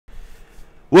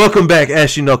Welcome back,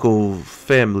 Ashy Knuckle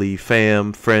family,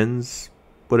 fam, friends,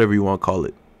 whatever you want to call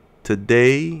it.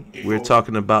 Today, we're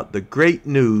talking about the great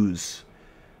news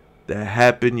that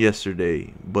happened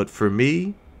yesterday. But for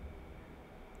me,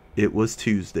 it was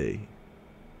Tuesday.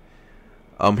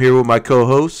 I'm here with my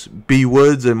co-hosts, B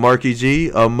Woods and Marky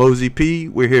G. Mosey P.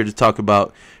 We're here to talk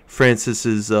about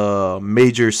Francis's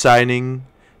major signing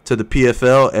to the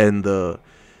PFL and the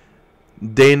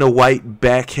Dana White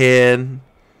backhand,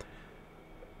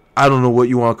 I don't know what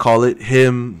you want to call it,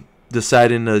 him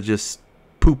deciding to just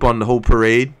poop on the whole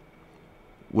parade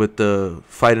with the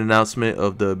fight announcement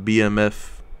of the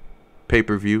BMF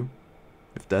pay-per-view,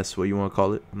 if that's what you want to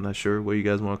call it. I'm not sure what you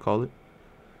guys want to call it.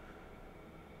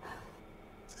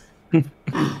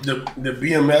 The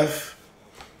BMF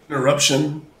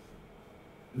interruption,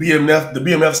 the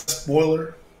BMF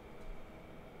spoiler.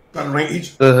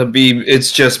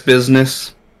 It's just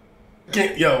business.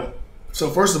 So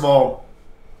first of all,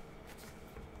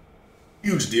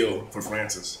 huge deal for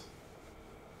Francis.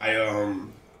 I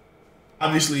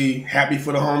obviously happy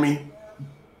for the homie.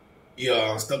 He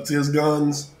stuck to his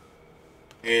guns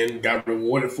and got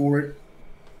rewarded for it,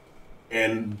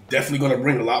 and definitely going to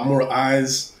bring a lot more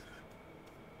eyes.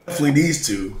 Definitely these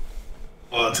two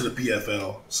to the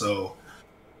PFL. So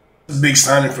it's a big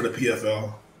signing for the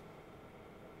PFL.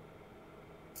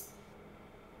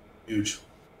 Huge.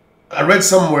 I read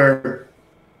somewhere,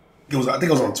 I think it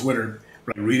was on Twitter,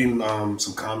 reading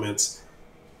some comments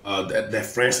that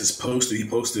Francis posted. He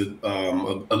posted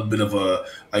a bit of a,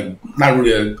 not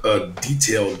really a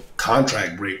detailed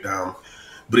contract breakdown,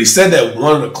 but he said that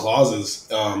one of the clauses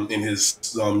in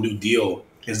his new deal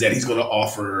is that he's going to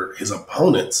offer his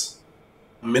opponents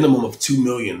a minimum of $2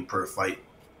 million per fight.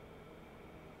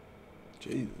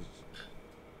 Jesus.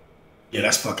 Yeah,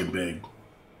 that's fucking big.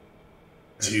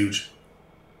 That's huge.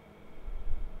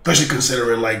 Especially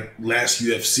considering, last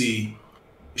UFC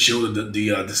showed the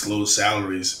disclosed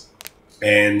salaries,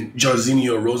 and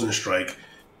Jairzinho Rosenstrike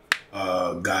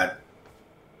got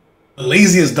the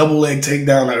laziest double leg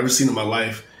takedown I've ever seen in my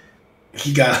life.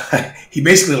 He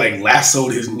basically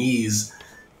lassoed his knees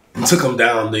and took him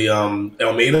down. The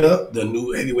Almeida, the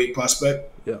new heavyweight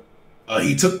prospect. Yeah.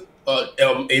 He took Jairzinho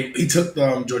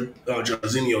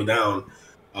down.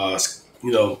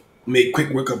 Made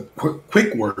quick work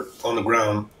on the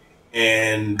ground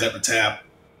and got the tap.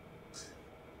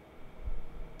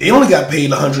 They only got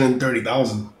paid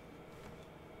 $130,000.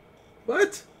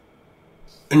 What?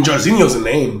 And Jairzinho's a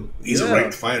name. He's a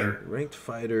ranked fighter. Ranked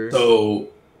fighter. So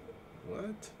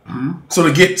what?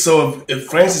 If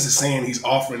Francis is saying he's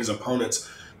offering his opponents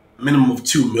a minimum of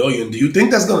 $2 million, do you think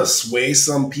that's gonna sway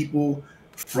some people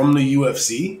from the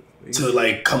UFC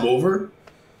to come over?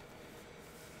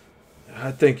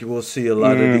 I think we'll see a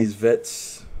lot of these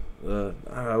vets.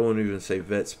 I won't even say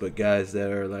vets, but guys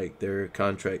that are their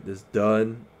contract is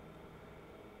done,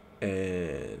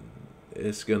 and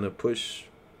it's gonna push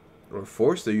or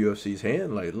force the UFC's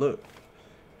hand. Look,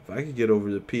 if I could get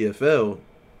over the PFL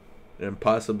and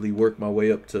possibly work my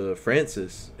way up to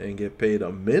Francis and get paid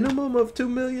a minimum of $2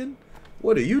 million,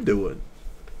 what are you doing?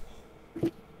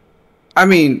 I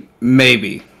mean,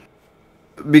 maybe,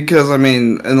 because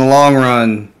in the long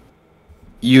run,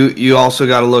 you also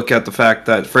got to look at the fact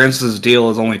that Francis' deal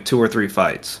is only 2 or 3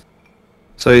 fights,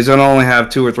 so he's gonna only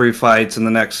have 2 or 3 fights in the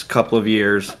next couple of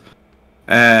years,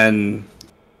 and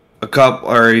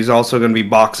he's also gonna be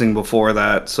boxing before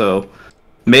that. So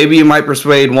maybe you might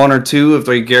persuade 1 or 2 if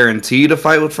they guarantee to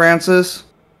fight with Francis.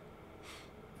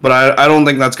 But I don't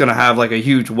think that's gonna have a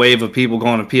huge wave of people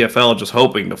going to PFL just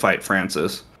hoping to fight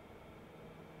Francis.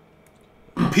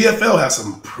 PFL has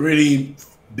some pretty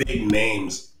big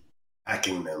names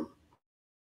backing them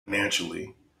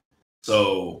financially.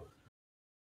 So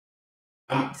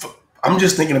I'm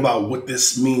just thinking about what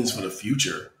this means for the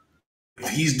future. If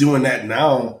he's doing that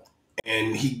now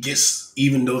and he gets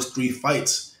even those 3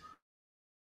 fights,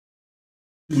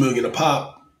 $2 million a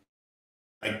pop,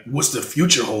 what's the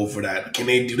future hold for that? Can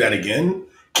they do that again?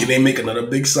 Can they make another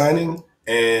big signing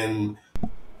and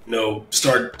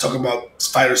start talking about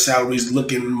fighter salaries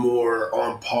looking more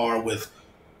on par with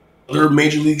other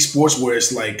major league sports where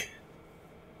it's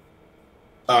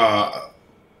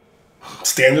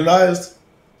standardized,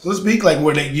 so to speak,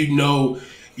 where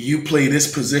you play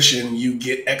this position, you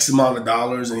get X amount of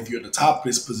dollars, and if you're at the top of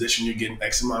this position, you're getting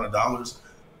X amount of dollars.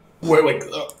 Where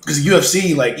because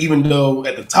UFC, even though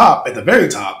at the very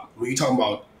top, when you're talking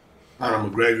about Conor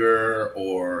McGregor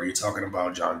or you're talking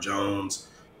about John Jones,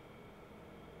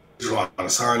 Israel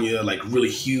Adesanya, really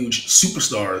huge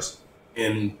superstars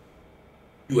in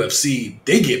UFC,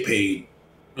 they get paid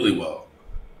really well.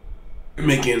 They're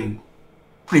making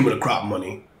cream of the crop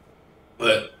money.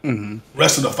 but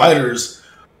rest of the fighters,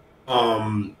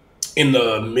 in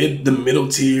the middle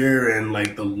tier and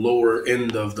like the lower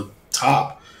end of the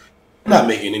top, they're not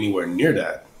making anywhere near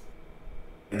that.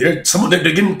 They're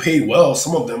getting paid well.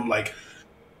 Some of them, like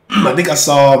I think I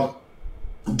saw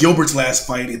Gilbert's last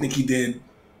fight. I think he did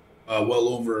well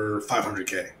over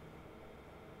 500K.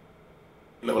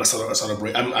 You know, I saw the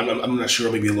break. I'm not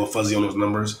sure. Maybe a little fuzzy on those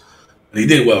numbers, but he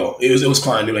did well. It was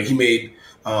fine. Like he made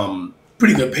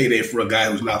pretty good payday for a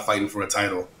guy who's not fighting for a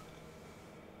title.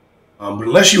 But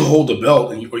unless you hold the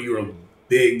belt or you're a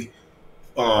big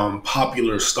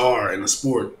popular star in the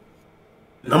sport,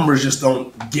 numbers just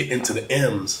don't get into the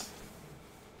M's.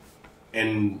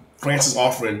 And Francis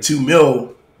offering $2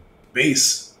 million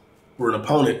base for an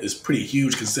opponent is pretty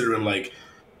huge, considering like,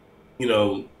 you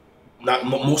know, not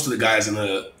most of the guys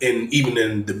even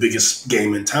in the biggest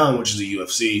game in town, which is the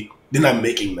UFC, they're not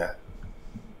making that.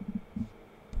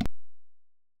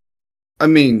 I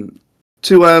mean,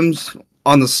 2 M's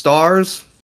on the stars,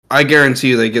 I guarantee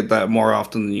you they get that more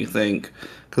often than you think.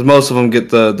 Because most of them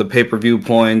get the pay-per-view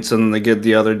points, and then they get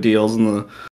the other deals and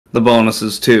the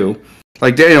bonuses too.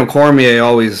 Like Daniel Cormier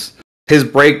his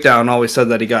breakdown always said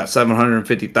that he got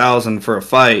 $750,000 for a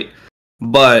fight,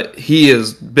 but he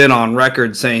has been on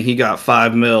record saying he got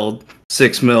 $5 million,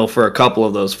 $6 million for a couple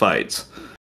of those fights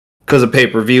because of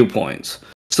pay-per-view points.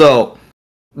 So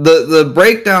the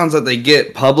breakdowns that they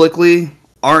get publicly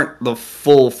aren't the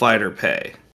full fighter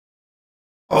pay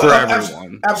for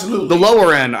everyone. Absolutely. The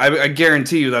lower end, I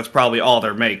guarantee you that's probably all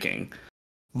they're making.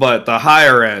 But the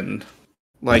higher end,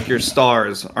 like your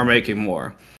stars, are making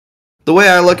more. The way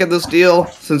I look at this deal,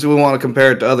 since we want to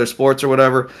compare it to other sports or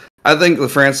whatever, I think the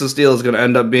Francis deal is going to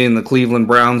end up being the Cleveland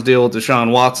Browns deal with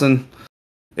Deshaun Watson.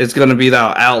 It's going to be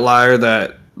that outlier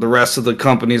that the rest of the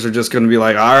companies are just going to be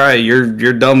like, all right,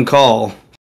 your dumb call.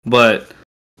 But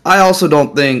I also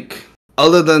don't think,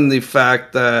 other than the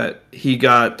fact that he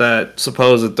got that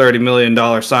supposed $30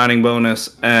 million signing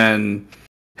bonus and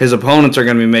his opponents are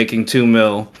going to be making $2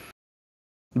 million,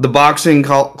 the boxing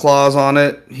clause on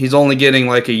it, he's only getting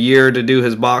like a year to do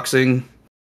his boxing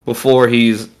before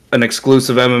he's an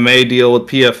exclusive MMA deal with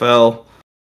PFL.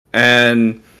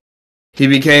 And he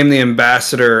became the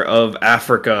ambassador of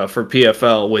Africa for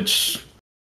PFL, which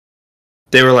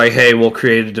they were like, hey, we'll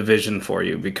create a division for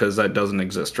you because that doesn't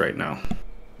exist right now.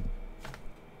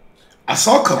 I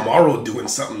saw Kamaru doing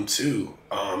something too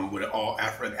with an all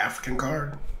African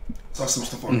card. I saw some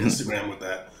stuff on Instagram with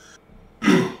that.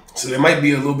 So there might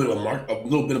be a little bit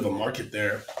of a market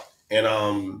there, and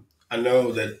I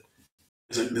know that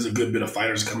there's a good bit of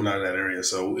fighters coming out of that area.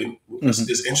 So it's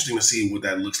interesting to see what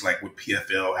that looks like with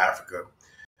PFL Africa.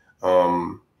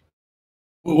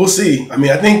 We'll see. I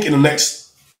mean, I think in the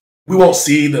next, we won't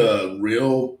see the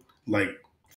real like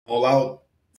fallout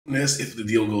from this if the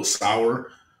deal goes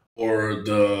sour, or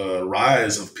the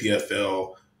rise of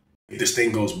PFL if this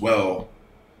thing goes well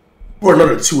for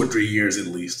another 2 or 3 years at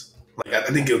least. Like I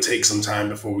think it'll take some time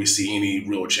before we see any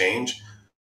real change.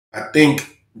 I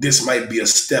think this might be a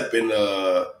step in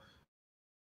the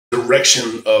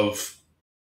direction of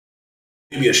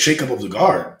maybe a shakeup of the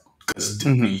guard, because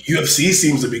UFC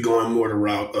seems to be going more the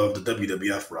route of the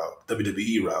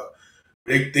WWE route.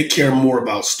 They care more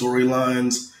about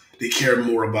storylines. They care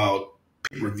more about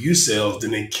pay-per-view sales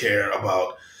than they care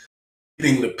about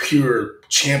getting the pure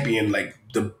champion, like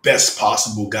the best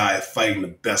possible guy fighting the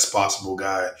best possible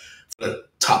guy for the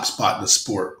top spot in the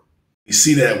sport. You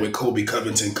see that with Colby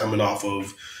Covington coming off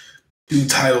of 2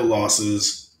 title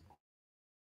losses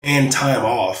and time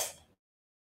off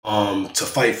to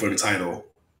fight for the title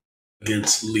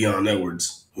against Leon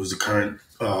Edwards, who's the current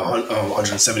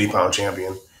 170-pound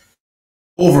champion,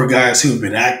 over guys who've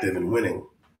been active and winning.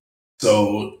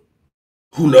 So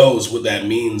who knows what that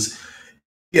means.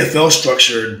 PFL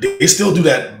structure, they still do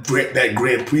that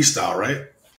Grand Prix style, right?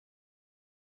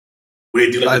 Where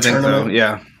they do like the tournament? So,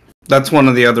 yeah. That's one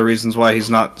of the other reasons why he's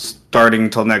not starting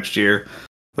until next year.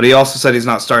 But he also said he's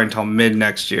not starting until mid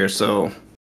next year, so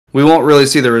we won't really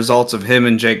see the results of him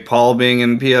and Jake Paul being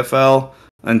in PFL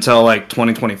until like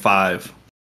 2025.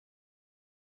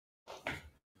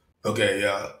 Okay,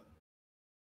 yeah.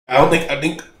 I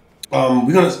think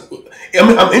we're gonna.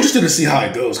 I'm interested to see how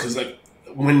it goes, because like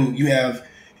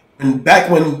back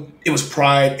when it was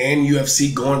Pride and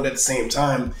UFC going at the same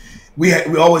time, we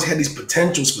always had these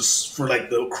potentials for like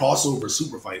the crossover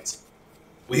super fights.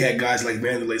 We had guys like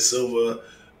Vanderlei Silva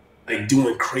like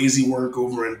doing crazy work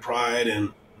over in Pride,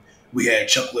 and we had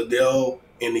Chuck Liddell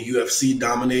in the UFC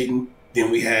dominating.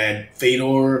 Then we had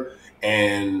Fedor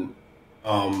and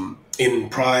in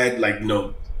Pride, like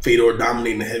Fedor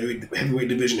dominating the heavyweight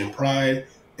division in Pride,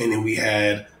 and then we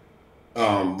had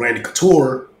Randy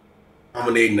Couture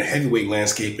dominating the heavyweight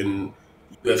landscape in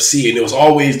UFC, and there was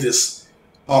always this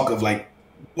talk of like,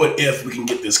 what if we can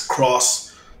get this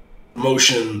cross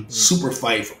promotion super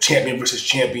fight from champion versus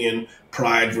champion,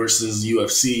 Pride versus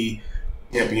UFC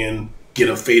champion, get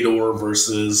a Fedor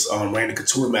versus Randy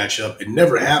Couture matchup. It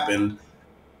never happened,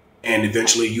 and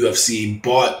eventually UFC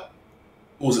bought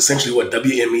what was essentially what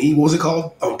WME, what was it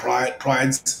called?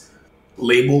 Pride's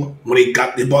label when they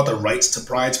bought the rights to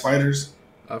Pride's fighters.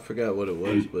 I forgot what it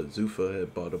was, but Zuffa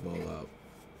had bought them all out.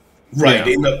 Right,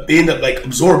 yeah. They end up like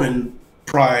absorbing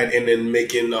Pride and then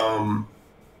making and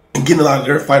getting a lot of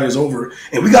their fighters over.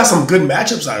 And we got some good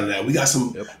matchups out of that. We got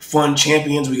some fun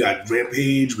champions. We got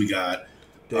Rampage. We got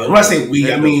when I say we,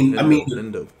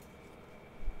 Nendo.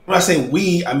 When I say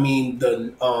we, I mean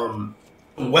the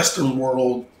Western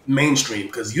world mainstream,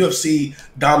 because UFC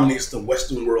dominates the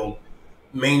Western world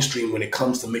mainstream when it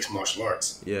comes to mixed martial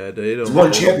arts. Yeah, they don't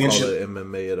one championship call it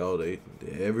MMA at all.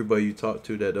 Everybody you talk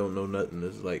to that don't know nothing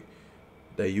is like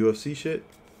that UFC shit.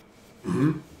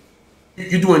 Mm-hmm.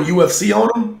 You're doing UFC on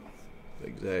them?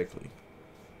 Exactly.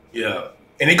 Yeah,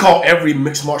 and they call every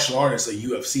mixed martial artist a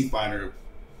UFC fighter,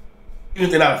 even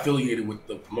if they're not affiliated with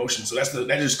the promotion. So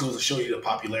that just goes to show you the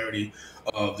popularity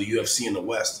of the UFC in the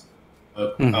West.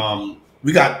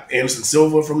 We got Anderson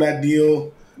Silva from that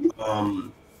deal.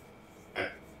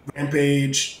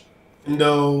 Rampage,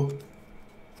 Nendo,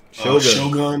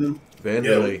 Shogun,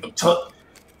 Vanderlei.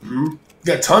 You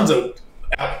got tons of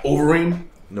Overeem,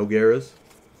 Nogueiras,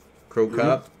 Crow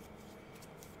Cop.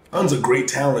 Tons of great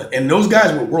talent, and those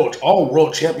guys were all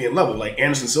world champion level. Like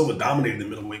Anderson Silva dominated the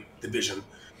middleweight division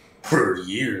for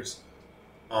years.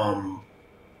 Lyoto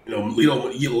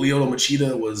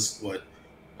Machida was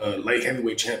light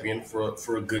heavyweight champion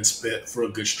for a good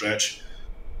stretch.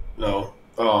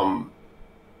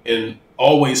 And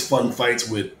always fun fights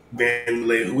with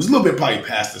Vanderlei, who was a little bit probably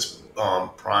past his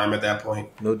prime at that point.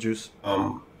 No juice.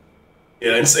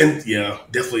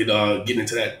 Definitely getting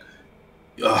into that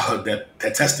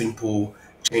testing pool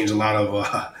changed a lot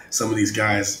of some of these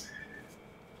guys'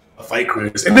 fight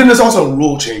careers. And then there's also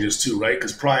rule changes too, right?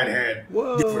 Because Pride had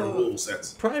different rule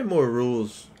sets. Probably more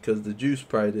rules because the juice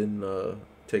probably didn't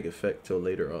take effect till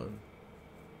later on.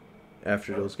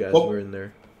 After those guys were in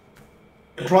there.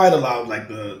 Pride allowed like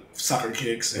the soccer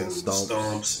kicks and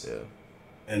stomps. Yeah.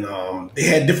 And they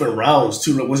had different rounds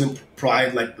too. It wasn't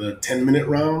Pride like the 10-minute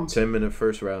rounds? 10-minute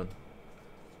first round.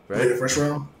 Right? 10-minute first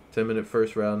round? 10-minute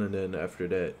first round, and then after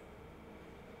that.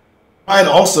 Pride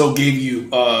also gave you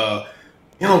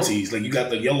penalties. Like you got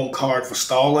the yellow card for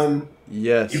stalling.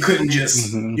 Yes. You couldn't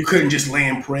just lay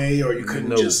and pray, or you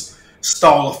couldn't just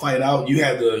stall a fight out. You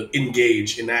had to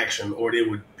engage in action, or they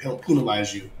would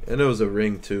penalize you. And it was a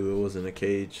ring too. It wasn't a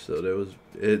cage, so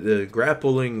the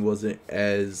grappling wasn't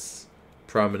as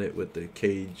prominent with the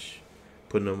cage,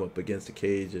 putting them up against the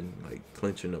cage and like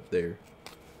clinching up there.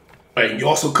 Right. You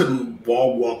also couldn't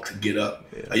wall walk to get up.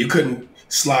 Yeah. You couldn't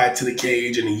slide to the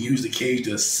cage and then use the cage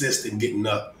to assist in getting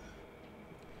up.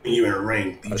 When you're in a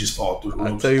ring, you just fall through the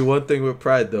ropes. I'll tell you one thing with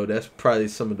Pride, though. That's probably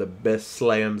some of the best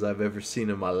slams I've ever seen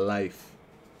in my life.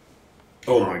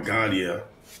 Oh, my God, yeah.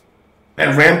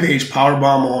 That Rampage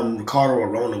powerbomb on Ricardo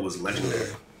Arona was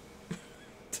legendary.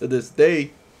 To this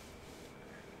day.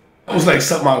 That was like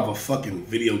something out of a fucking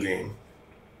video game.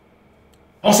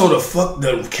 Also,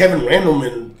 the Kevin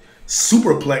Randleman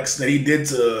superplex that he did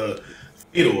to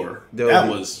Fedor.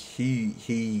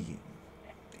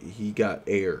 He got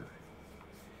air.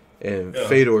 And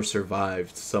Fedor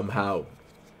survived somehow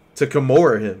to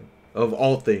Kimura him, of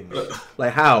all things.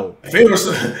 Like, how?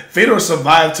 Fedor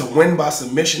survived to win by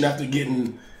submission after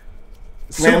getting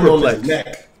slammed on his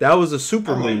neck. That was a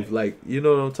super move. Like, you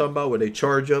know what I'm talking about? Where they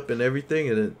charge up and everything,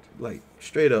 and then, like,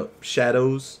 straight up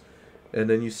shadows. And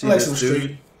then you see like this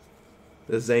dude.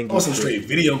 The Zangief. Some straight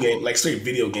video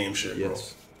game shit,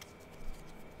 yes.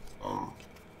 bro.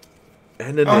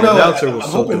 And then the announcer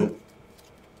was so dope.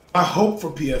 My hope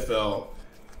for PFL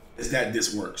is that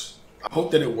this works. I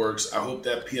hope that it works. I hope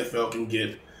that PFL can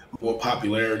get more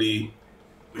popularity,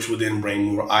 which would then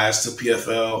bring more eyes to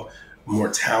PFL, more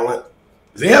talent.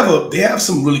 They have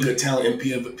some really good talent in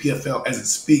PFL as it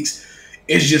speaks.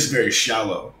 It's just very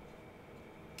shallow.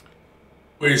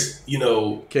 Whereas,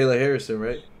 Kayla Harrison,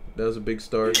 right? That was a big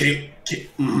star.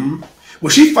 Well,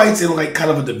 she fights in like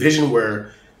kind of a division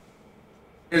where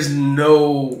there's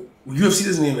no... UFC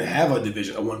doesn't even have a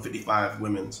division, a 155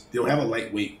 women's. They don't have a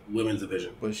lightweight women's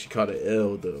division. But she caught an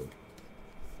L, though.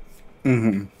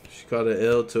 Mm-hmm. She caught an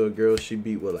L to a girl she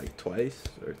beat, like twice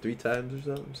or 3 times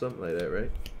or something like that, right?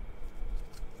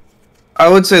 I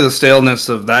would say the staleness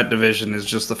of that division is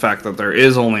just the fact that there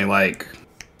is only like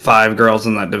 5 girls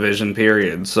in that division,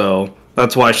 period. So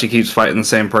that's why she keeps fighting the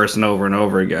same person over and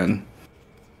over again.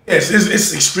 Yes,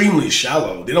 it's extremely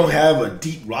shallow. They don't have a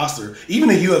deep roster. Even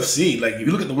the UFC, like if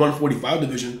you look at the 145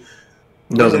 division,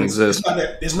 Doesn't exist.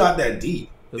 It's not that deep.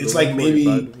 It's like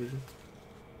maybe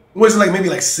was it like maybe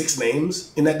like 6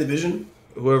 names in that division?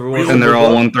 Whoever wants and they're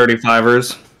all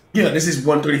 135ers. Yeah, this is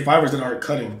 135ers that aren't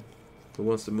cutting. Who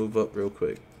wants to move up real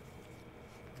quick?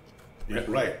 Yeah,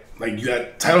 right. Like you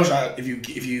got title shot if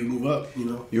you move up, you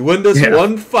know. You win this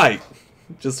one fight.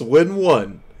 Just win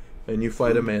one. And you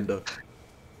fight Amanda.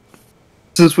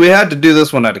 Since we had to do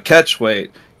this one at a catch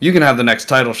weight, you can have the next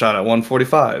title shot at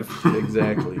 145.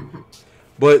 Exactly.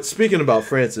 But speaking about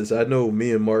Francis, I know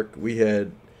me and Mark, we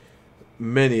had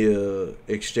many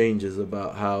exchanges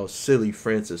about how silly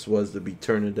Francis was to be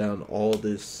turning down all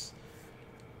these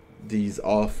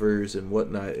offers and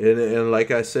whatnot. And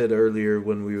like I said earlier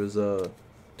when we was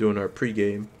doing our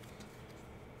pregame,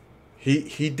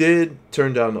 he did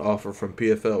turn down the offer from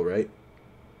PFL, right?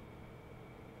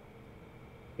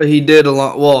 He did a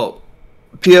lot. Well,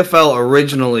 PFL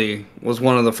originally was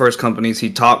one of the first companies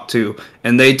he talked to,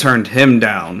 and they turned him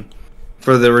down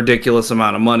for the ridiculous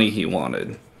amount of money he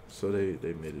wanted. So they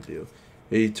made a deal.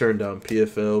 He turned down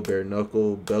PFL, Bare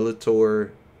Knuckle,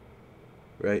 Bellator,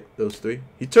 right? Those 3.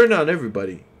 He turned down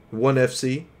everybody. One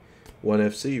FC,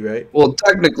 right? Well,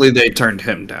 technically they turned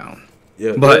him down.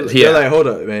 Yeah, but they're like, hold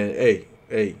up, man.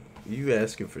 Hey, you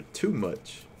asking for too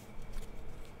much.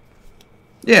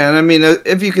 Yeah, and I mean,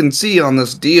 if you can see on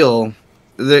this deal,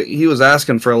 that he was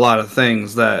asking for a lot of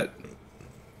things that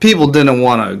people didn't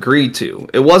want to agree to.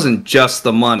 It wasn't just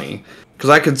the money,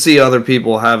 because I could see other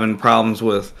people having problems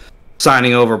with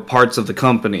signing over parts of the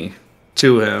company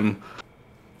to him,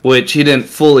 which he didn't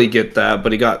fully get that,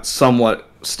 but he got somewhat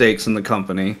stakes in the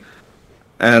company.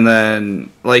 And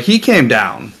then, like, he came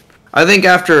down. I think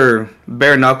after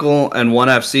Bare Knuckle and ONE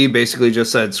FC basically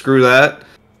just said, screw that,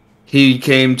 he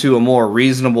came to a more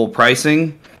reasonable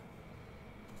pricing,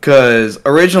 because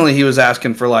originally he was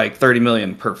asking for like $30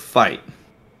 million per fight,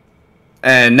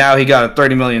 and now he got a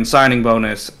 $30 million signing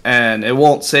bonus, and it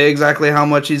won't say exactly how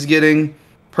much he's getting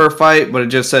per fight, but it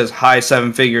just says high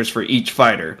 7 figures for each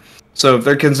fighter. So if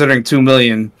they're considering $2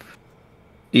 million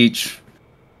each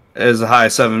as a high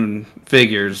 7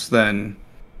 figures, then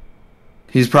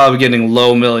he's probably getting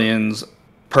low millions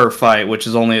per fight, which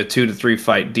is only a 2 to 3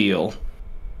 fight deal.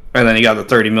 And then he got the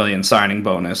 $30 million signing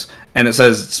bonus. And it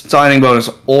says signing bonus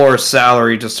or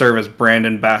salary to serve as brand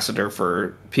ambassador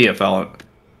for PFL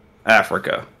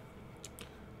Africa.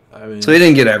 I mean, so he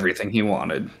didn't get everything he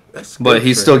wanted. But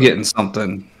he's still getting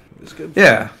something. It's good.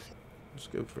 It's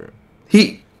good for him.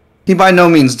 He by no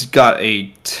means got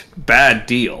a bad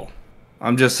deal.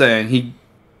 I'm just saying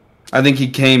I think he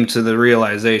came to the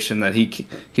realization that he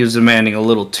was demanding a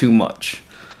little too much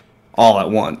all at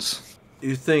once.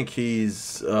 You think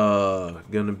he's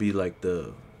gonna be like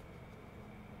I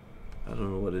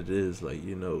don't know what it is, like,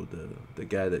 you know, the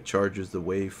guy that charges the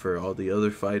way for all the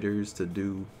other fighters to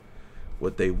do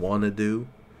what they want to do,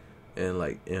 and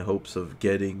like in hopes of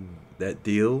getting that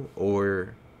deal?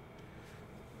 Or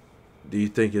do you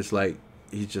think it's like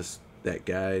he's just that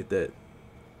guy that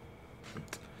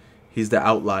he's the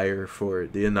outlier for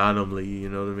the anomaly, you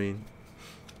know what I mean?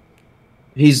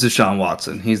 He's Deshaun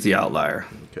Watson. He's the outlier.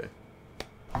 Okay.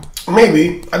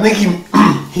 Maybe. I think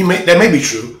that may be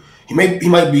true. He might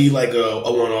be like a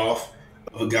one-off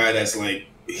of a guy that's like,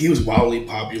 he was wildly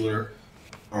popular,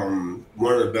 one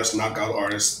of the best knockout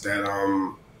artists that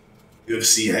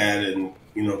UFC had in,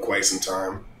 you know, quite some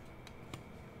time.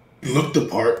 He looked the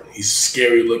part. He's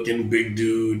scary looking, big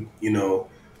dude, you know.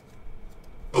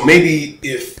 So maybe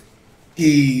if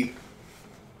he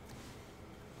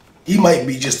might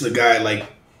be just a guy like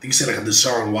you said, like a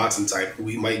Deshaun Watson type, who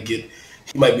he might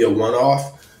be a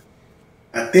one-off.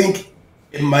 I think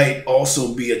it might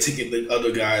also be a ticket for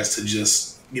other guys to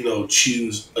just, you know,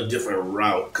 choose a different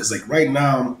route. Because like right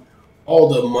now, all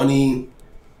the money,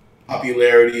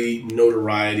 popularity,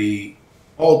 notoriety,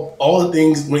 all the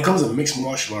things, when it comes to mixed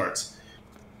martial arts,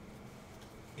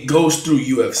 it goes through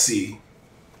UFC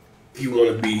if you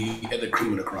want to be at the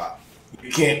cream of the crop.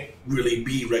 You can't really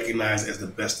be recognized as the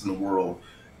best in the world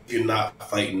if you're not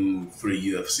fighting for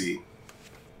the UFC,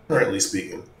 currently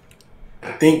speaking.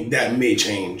 I think that may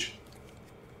change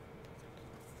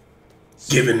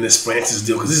given this Francis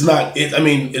deal, because it's not, I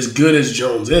mean, as good as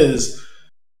Jones is,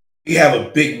 we have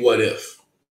a big what if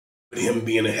with him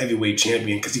being a heavyweight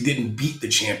champion, because he didn't beat the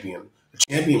champion. The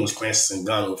champion was Francis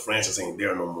Ngannou. Francis ain't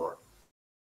there no more.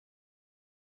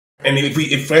 And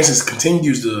if Francis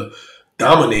continues to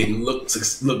dominate and look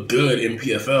good in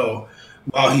PFL,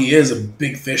 while he is a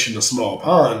big fish in a small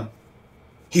pond,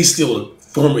 he's still a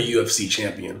former UFC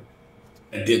champion.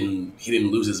 He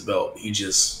didn't lose his belt. He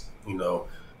just,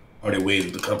 parted ways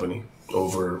with the company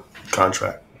over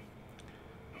contract.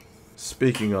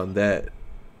 Speaking on that,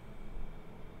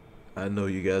 I know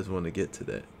you guys want to get to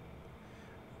that.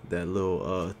 That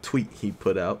little tweet he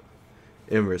put out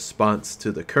in response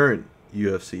to the current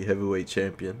UFC heavyweight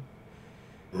champion.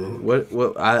 Mm-hmm.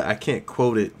 What I can't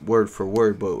quote it word for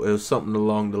word, but it was something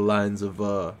along the lines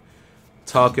of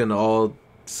talking all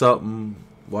something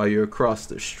while you're across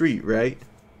the street, right?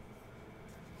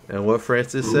 And what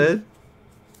Francis said?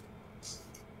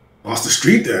 Across the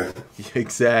street then.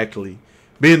 Exactly.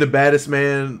 Being the baddest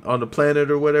man on the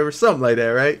planet or whatever, something like that,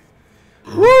 right?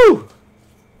 Woo!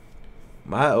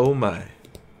 My oh my.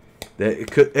 That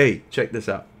it could. Hey, check this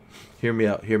out. Hear me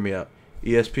out.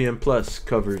 ESPN Plus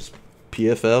covers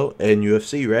PFL and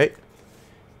UFC, right?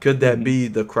 Could that be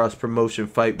the cross promotion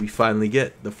fight we finally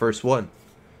get, the first one?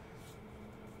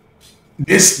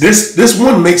 This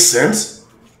one makes sense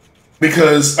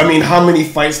because how many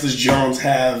fights does Jones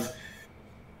have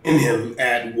in him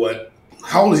at what?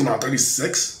 How old is he now?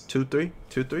 36? 2-3,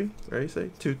 right? You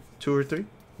say two or three,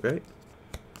 right?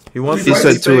 He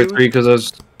said 2 or 3 because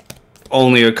there's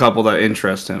only a couple that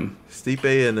interest him.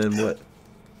 Stipe and then what?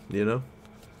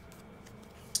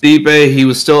 Stipe, he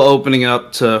was still opening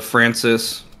up to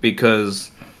Francis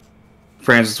because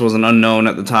Francis was an unknown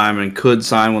at the time and could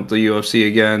sign with the UFC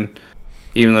again,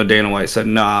 even though Dana White said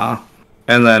nah.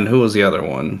 And then who was the other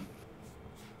one?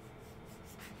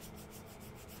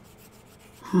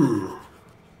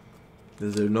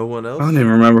 Is there no one else? I don't even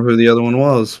remember who the other one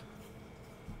was.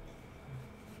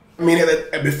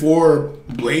 Before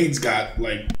Blades got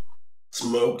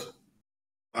smoked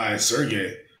by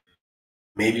Sergey,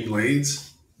 maybe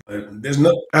Blades, but there's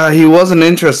no. He wasn't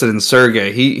interested in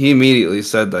Sergey. He immediately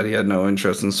said that he had no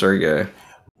interest in Sergey.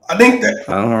 I think that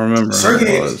I don't remember.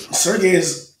 Sergey is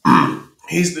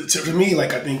to me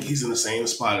I think he's in the same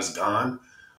spot as Gon,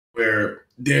 where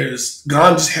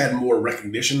Gon just had more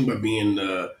recognition by being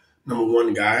the number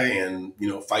one guy and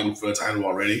fighting for the title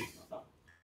already.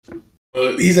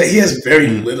 He has very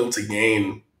little to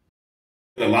gain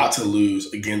and a lot to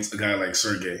lose against a guy like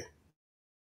Sergey.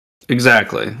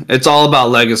 Exactly. It's all about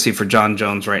legacy for John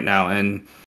Jones right now, and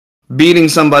beating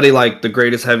somebody like the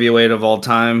greatest heavyweight of all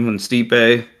time and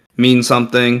Stipe means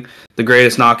something. The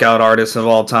greatest knockout artist of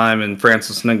all time and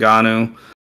Francis Ngannou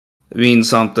means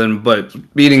something, but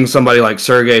beating somebody like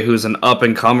Sergey, who's an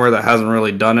up-and-comer that hasn't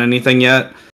really done anything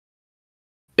yet,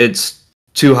 it's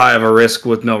too high of a risk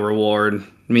with no reward.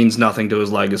 Means nothing to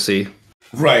his legacy.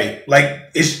 Right.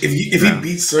 If he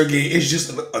beats Sergey, it's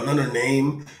just another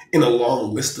name in a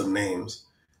long list of names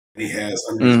he has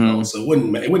under his belt. So it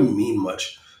wouldn't mean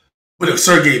much. But if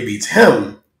Sergey beats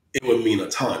him, it would mean a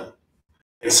ton.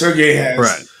 And Sergey has.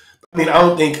 Right. I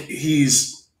don't think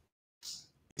it's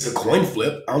a coin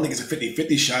flip. I don't think it's a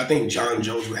 50-50 shot. I think John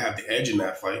Jones would have the edge in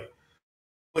that fight.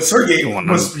 But Sergey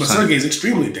is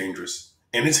extremely dangerous,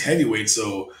 and it's heavyweight,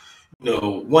 so.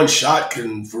 One shot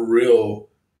can for real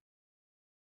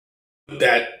put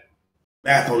that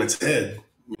math on its head.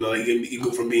 He can go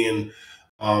from being,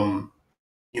 how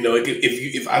I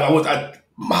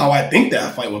think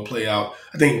that fight would play out.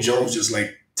 I think Jones just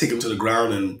take him to the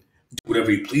ground and do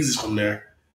whatever he pleases from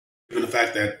there. Given the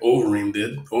fact that Overeem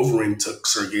did, Overeem took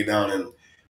Sergey down and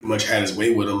pretty much had his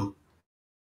way with him.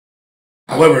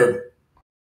 However,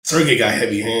 Sergey got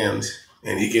heavy hands.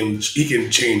 And he can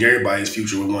change everybody's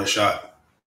future with one shot.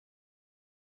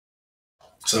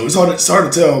 So it's hard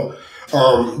to tell.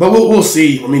 But we'll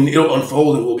see. It'll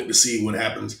unfold and we'll get to see what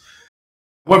happens.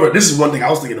 However, this is one thing I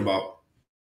was thinking about.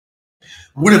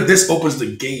 What if this opens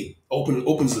the gate,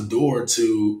 opens the door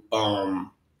to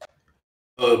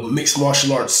a mixed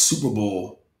martial arts Super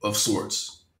Bowl of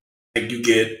sorts? You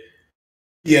get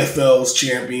PFL's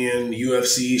champion,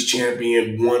 UFC's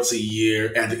champion once a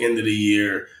year at the end of the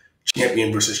year.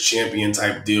 Champion versus champion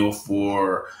type deal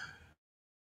for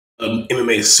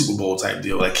MMA Super Bowl type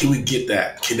deal. Can we get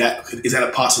that? Is that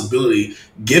a possibility?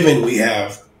 Given we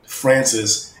have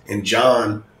Francis and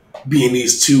John being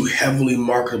these two heavily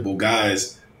marketable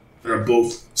guys that are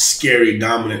both scary,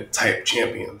 dominant type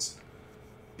champions,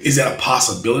 is that a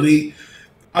possibility?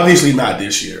 Obviously not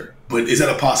this year, but is that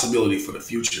a possibility for the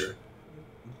future?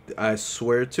 I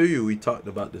swear to you, we talked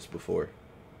about this before.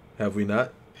 Have we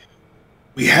not?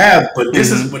 We have, but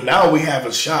but now we have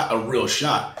a real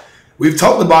shot. We've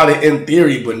talked about it in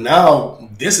theory, but now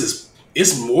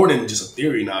it's more than just a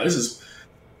theory now. This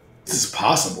is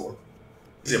possible.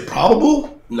 Is it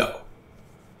probable? No.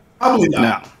 Probably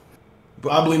not. No.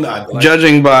 Probably not.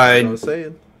 Judging by I was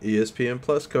saying, ESPN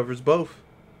Plus covers both.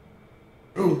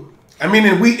 True. I mean,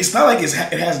 and it's not like it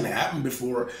hasn't happened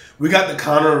before. We got the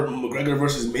Conor McGregor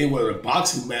versus Mayweather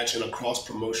boxing match in a cross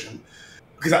promotion.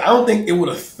 Because I don't think it would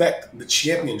affect the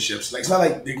championships. Like, it's not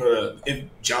like they're gonna. If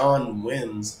John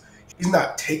wins, he's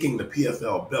not taking the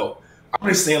PFL belt. I'm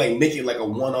just saying, like, make it like a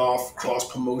one-off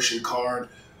cross promotion card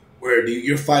where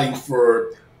you're fighting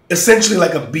for essentially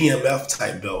like a BMF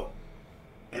type belt,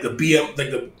 like the BM,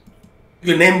 like the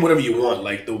you can name it whatever you want,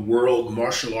 like the World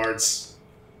Martial Arts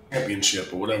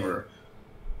Championship or whatever.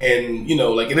 And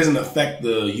like it doesn't affect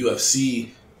the UFC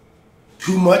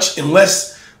too much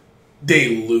unless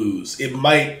they lose. It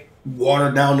might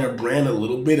water down their brand a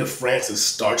little bit if Francis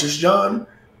starches John,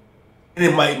 and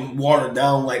it might water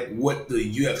down like what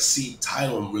the UFC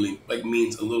title really like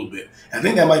means a little bit. I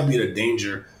think that might be the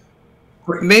danger.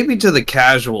 Maybe to the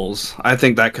casuals, I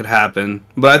think that could happen.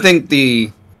 But I think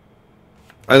the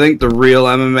real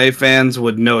MMA fans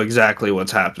would know exactly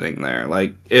what's happening there.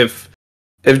 Like if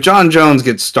John Jones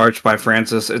gets starched by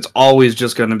Francis, it's always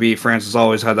just going to be Francis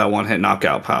always had that one-hit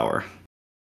knockout power.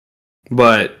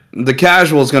 But the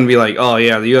casual is going to be like, oh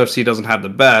yeah, the UFC doesn't have the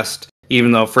best,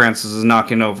 even though Francis is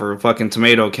knocking over fucking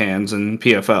tomato cans in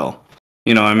PFL.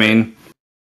 You know what I mean?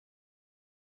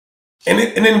 And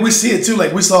then we see it too.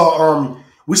 Like we saw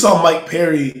Mike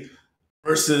Perry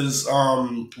versus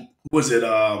was it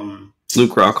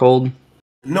Luke Rockhold?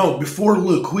 No, before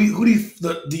Luke. Who do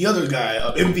the other guy,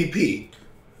 MVP?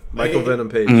 Michael Venom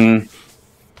Page.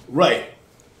 Mm-hmm. Right.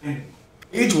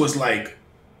 Page was like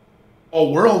a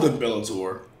world in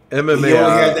Bellator.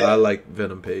 MMA, I like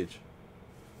Venom Page.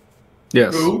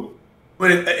 Yes. True.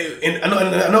 But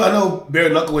I know bare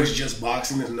knuckle is just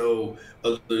boxing. There's no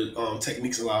other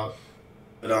techniques allowed.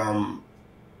 But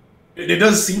there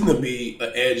does seem to be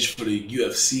an edge for the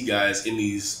UFC guys in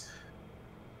these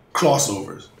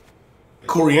crossovers.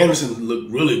 Corey Anderson looked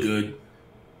really good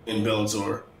in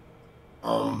Bellator.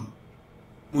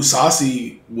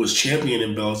 Musasi was champion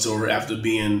in Bellator after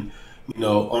being,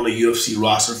 on the UFC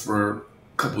roster for a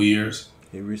couple years.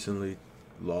 He recently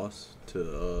lost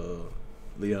to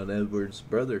Leon Edwards'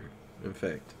 brother, in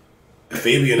fact.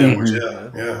 Fabian Edwards,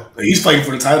 yeah. He's fighting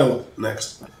for the title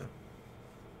next.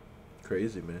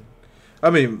 Crazy, man. I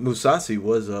mean, Musasi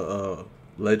was a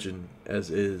legend as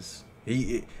is.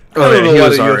 I don't know why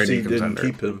the UFC didn't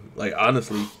keep him. Like,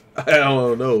 honestly, I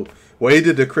don't know. What he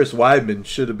did to Chris Weidman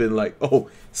should have been like, oh,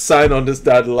 sign on this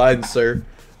dotted line, sir.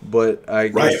 But I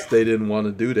guess they didn't want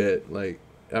to do that. Like,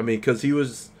 I mean, because he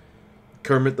was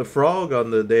Kermit the Frog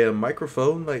on the damn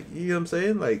microphone. Like, you know what I'm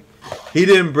saying? Like, he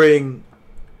didn't bring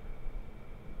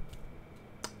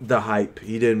the hype.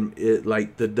 He didn't,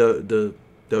 like, the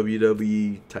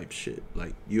WWE type shit.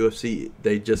 Like, UFC,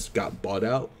 they just got bought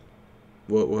out.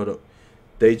 What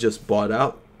they just bought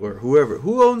out, or whoever.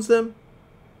 Who owns them?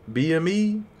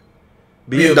 BME?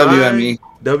 WME.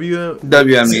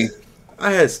 WME.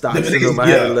 I had stocks in them. I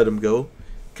had to let them go.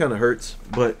 Kind of hurts,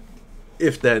 but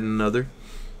if that and another.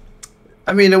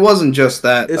 I mean, it wasn't just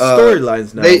that. It's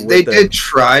storylines now. They did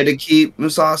try to keep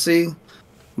Musasi,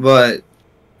 but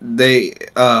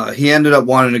he ended up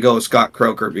wanting to go with Scott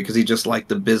Croker because he just liked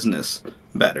the business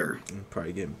better.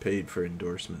 Probably getting paid for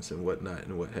endorsements and whatnot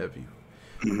and what have you.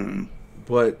 Mm-hmm.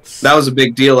 But that was a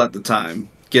big deal at the time,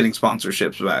 getting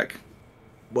sponsorships back.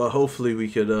 Well, hopefully we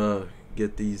could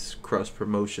get these cross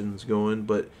promotions going.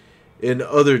 But in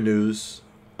other news,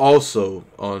 also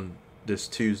on this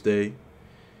Tuesday,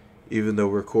 even though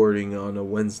we're recording on a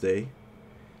Wednesday,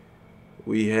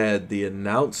 we had the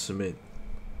announcement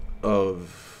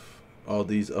of all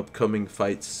these upcoming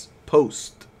fights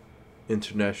post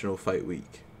International Fight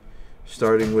Week.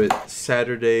 Starting with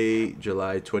Saturday,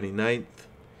 July 29th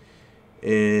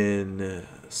in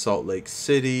Salt Lake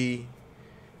City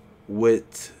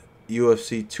with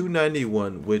UFC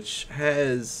 291, which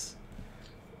has,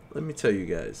 let me tell you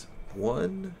guys,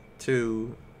 1,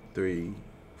 2, 3,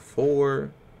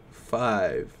 4,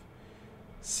 5,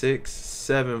 6,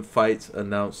 7 fights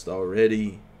announced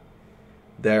already.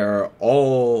 They're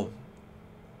all,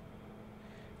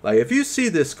 like, if you see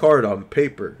this card on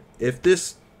paper, if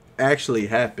this actually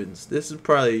happens, this is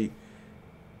probably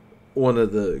one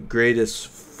of the greatest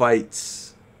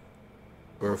fights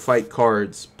or fight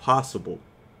cards possible.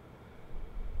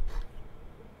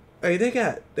 Hey, they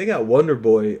got Wonder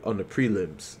Boy on the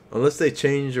prelims. Unless they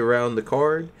change around the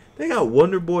card, they got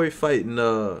Wonder Boy fighting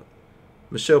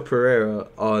Michelle Pereira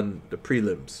on the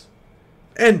prelims,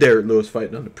 and Derek Lewis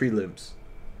fighting on the prelims.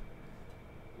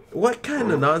 What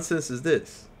kind of nonsense is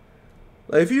this?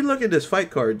 Like, if you look at this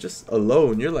fight card just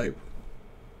alone, you're like,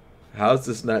 how's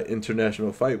this not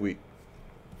International Fight Week?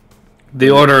 The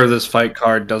order of this fight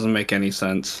card doesn't make any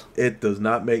sense. It does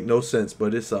not make no sense,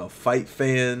 but it's a fight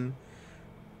fan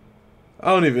I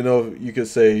don't even know if you could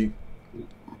say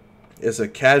it's a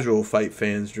casual fight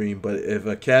fan's dream, but if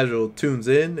a casual tunes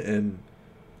in and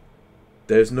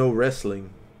there's no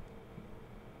wrestling,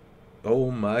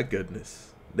 oh my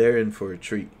goodness, they're in for a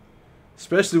treat.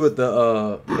 Especially with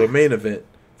the main event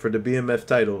for the BMF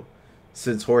title.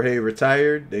 Since Jorge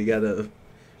retired, they gotta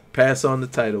pass on the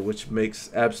title, which makes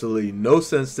absolutely no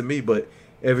sense to me. But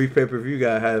every pay per view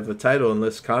gotta have a title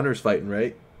unless Connor's fighting,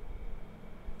 right?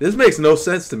 This makes no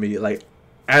sense to me, like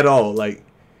at all. Like,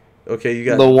 okay, you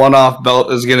got the one-off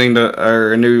belt is getting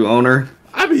a new owner.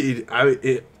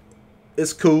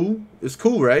 It's cool. It's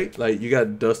cool, right? Like, you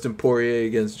got Dustin Poirier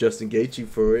against Justin Gaethje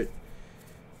for it.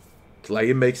 Like,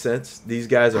 it makes sense. These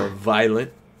guys are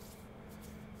violent.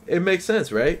 It makes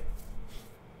sense, right?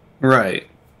 Right.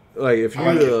 Like, if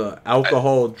you're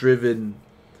alcohol-driven,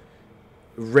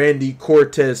 Randy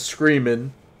Cortez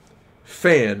screaming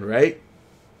fan, right?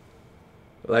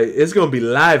 Like, it's gonna be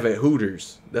live at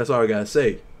Hooters. That's all I gotta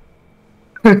say.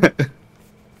 But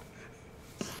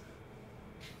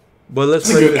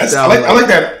let's break this down. I like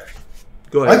that.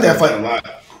 Go ahead. I like that fight a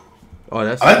lot. Oh, I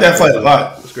like that fight a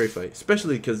lot. It's a great fight,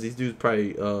 especially because these dudes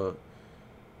probably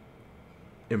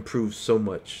improve so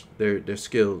much. Their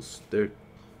skills. They're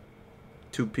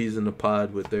two peas in the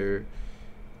pod with their.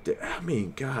 I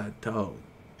mean, God, dog.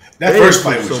 That first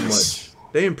fight was so much.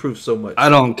 They improved so much. I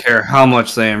don't care how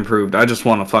much they improved. I just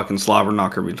want a fucking slobber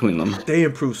knocker between them. They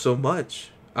improved so much.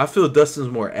 I feel Dustin's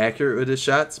more accurate with his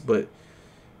shots, but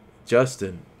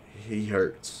Justin, he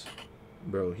hurts.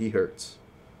 Bro, he hurts.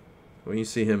 When you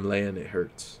see him land, it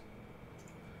hurts.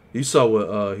 You saw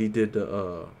what he did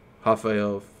to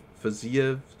Rafael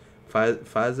Faziev?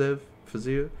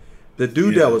 The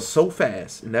dude that was so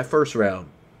fast in that first round.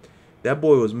 That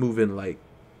boy was moving like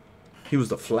he was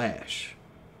the Flash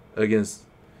against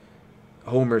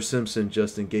Homer Simpson,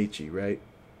 Justin Gaethje, right?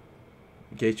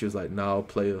 Gaethje was like, "Nah,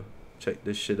 player, check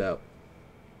this shit out."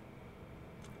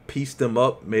 Pieced him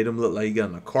up, made him look like he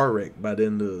got in a car wreck by the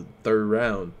end of the third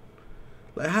round.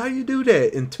 Like, how you do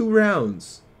that in 2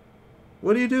 rounds?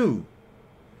 What do you do?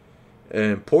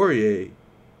 And Poirier,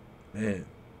 man.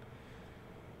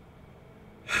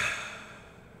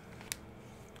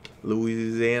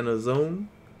 Louisiana, I'm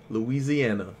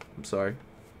sorry.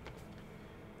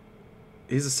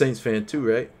 He's a Saints fan too,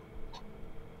 right?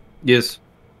 Yes.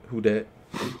 Who dat?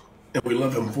 And we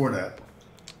love him for that.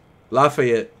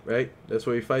 Lafayette, right? That's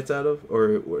where he fights out of?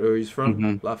 Or where he's from?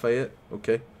 Mm-hmm. Lafayette?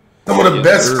 Okay. Some of the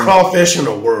best crawfish in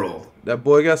the world. That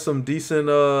boy got some decent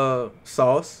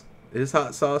sauce. His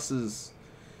hot sauce is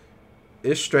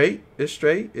straight. It's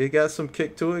straight. It got some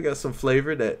kick to it. Got some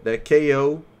flavor. That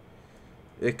KO,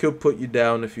 it could put you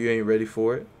down if you ain't ready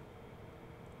for it.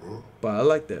 But I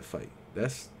like that fight.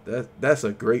 That's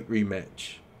a great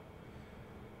rematch.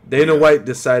 Dana White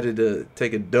decided to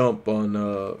take a dump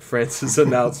on Francis'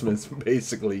 announcements,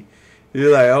 basically. He's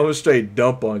like, I'm gonna straight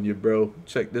dump on you, bro.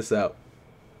 Check this out.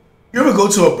 You ever go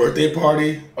to a birthday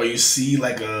party or you see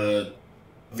like a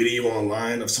video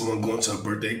online of someone going to a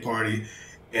birthday party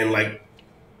and like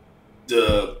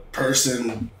the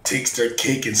person takes their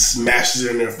cake and smashes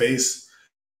it in their face?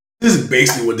 This is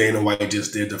basically what Dana White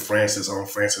just did to Francis on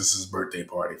Francis's birthday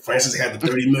party. Francis had the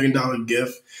 $30 million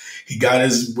gift. He got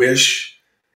his wish.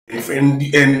 And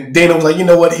Dana was like, you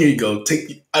know what? Here you go.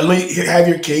 Let me have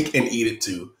your cake and eat it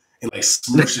too. And like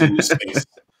smush it in his face.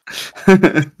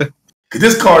 Cause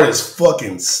this card is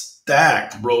fucking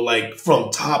stacked, bro. Like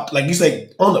from top, like you say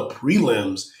on the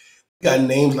prelims, we got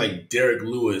names like Derek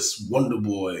Lewis, Wonder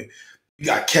Boy. We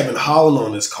got Kevin Holland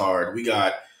on this card. We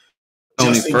got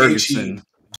Tony Justin Ferguson. Gaethje.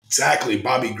 Exactly,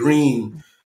 Bobby Green.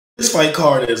 This fight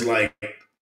card is like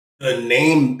a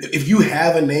name. If you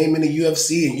have a name in the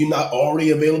UFC and you're not already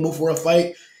available for a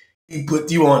fight, he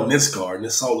put you on this card, in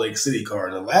this Salt Lake City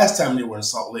card. And the last time they were in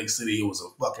Salt Lake City, it was a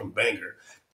fucking banger.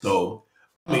 So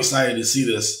I'm excited to see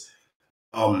this.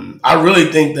 I really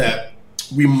think that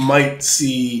we might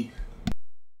see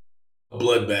a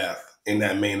bloodbath in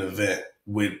that main event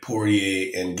with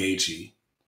Poirier and Gaethje.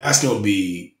 That's gonna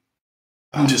be.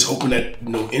 I'm just hoping that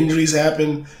no injuries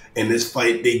happen and this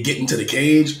fight they get into the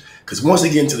cage, because once they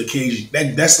get into the cage,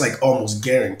 that's like almost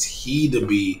guaranteed to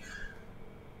be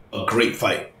a great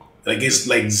fight. Like it's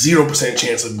like 0%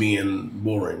 chance of being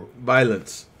boring.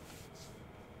 Violence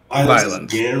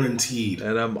guaranteed,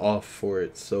 and I'm off for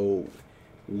it. So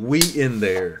we in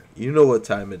there. You know what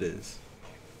time it is.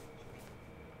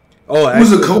 Oh, who's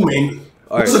the co-main?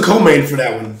 Who's the co-main for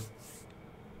that one?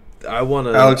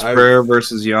 Alex Pereira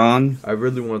versus Jan. I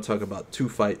really want to talk about 2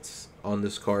 fights on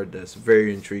this card that's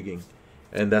very intriguing,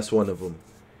 and that's one of them.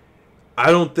 I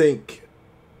don't think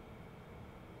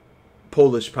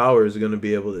Polish Power is going to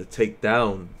be able to take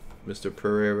down Mr.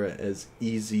 Pereira as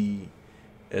easy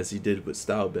as he did with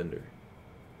Stylebender,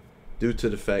 due to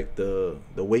the fact the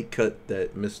weight cut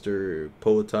that Mr.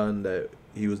 Poatan that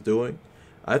he was doing.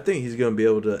 I think he's gonna be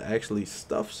able to actually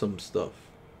stuff some stuff.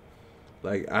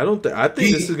 Like I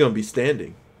think this is gonna be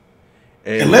standing.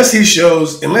 And unless he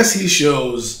shows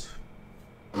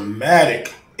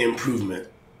dramatic improvement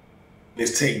in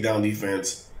his takedown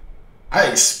defense, I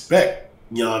expect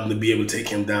Jan to be able to take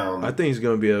him down. I think he's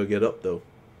gonna be able to get up though.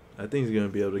 I think he's gonna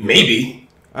be able to get maybe.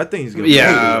 up. I think he's gonna.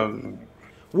 Yeah. I mean,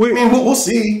 we'll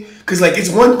see. Because like, it's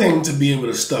one thing to be able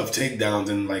to stuff takedowns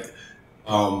and like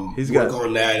work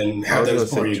on that and have that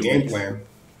as part of your game plan.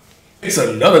 It's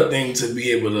another thing to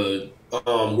be able to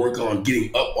work on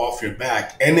getting up off your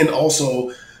back, and then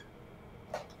also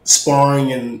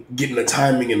sparring and getting the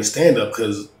timing in the stand up.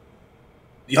 Because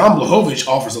Jan Blachowicz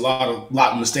offers a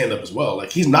lot in the stand up as well.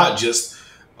 Like, he's not just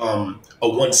a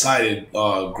one sided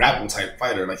grapple type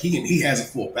fighter. Like, he has a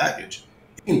full package.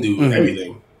 He can do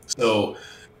everything. So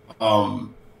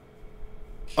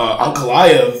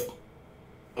Ankalaev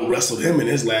wrestled him in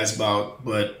his last bout,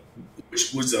 but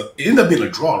it ended up being a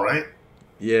draw, right?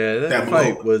 Yeah, that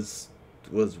fight was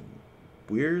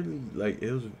weirdly, like,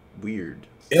 it was weird.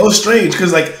 It was strange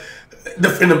because like in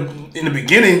the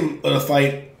beginning of the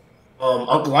fight,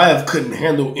 Ankalaev couldn't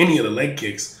handle any of the leg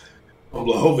kicks from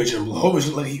Blachowicz, and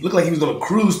Blachowicz looked like he was going to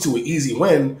cruise to an easy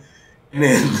win, and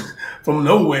then from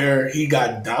nowhere he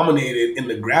got dominated in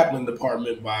the grappling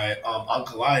department by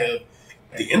Ankalaev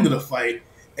at the end of the fight,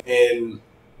 and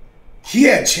he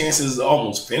had chances of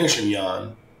almost finishing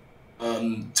Jan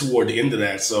toward the end of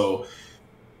that. So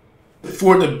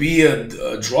for it to be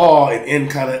a draw and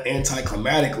end kind of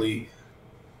anticlimactically,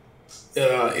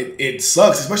 it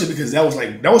sucks, especially because that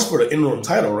was for the interim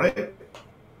title, right?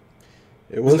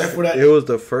 It was for that? It was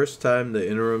the first time the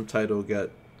interim title got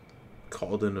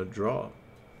called in a draw.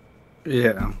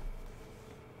 Yeah.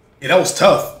 Yeah, that was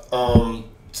tough. That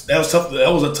was tough.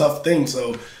 That was a tough thing.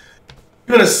 So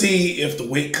you're gonna see if the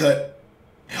weight cut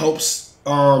helps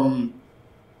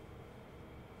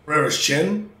Pereira's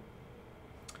chin.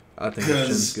 I think his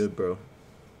chin's good, bro.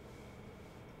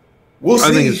 We'll see.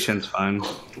 I think his chin's fine.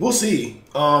 We'll see.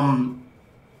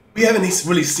 We haven't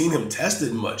really seen him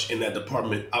tested much in that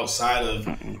department outside of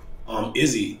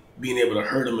Izzy being able to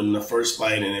hurt him in the first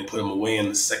fight and then put him away in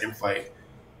the second fight.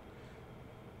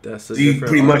 That's a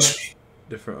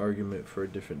different argument for a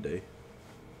different day.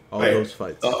 All those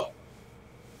fights.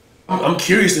 I'm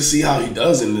curious to see how he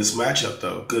does in this matchup,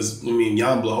 though, because I mean,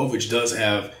 Jan Blachowicz does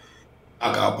have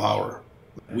knockout power.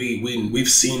 We've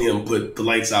seen him put the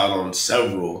lights out on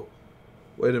several.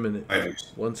 Wait a minute.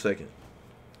 Fighters. 1 second.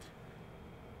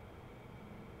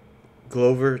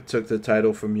 Glover took the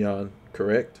title from Jan,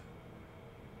 correct?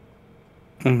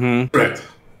 Mm-hmm. Correct.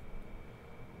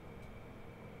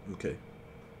 Okay.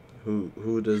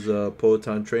 Who does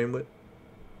Poatan train with?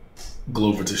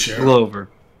 Glover Teixeira. Glover.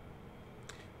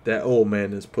 That old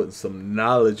man is putting some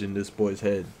knowledge in this boy's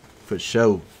head, for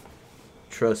sure.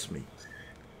 Trust me.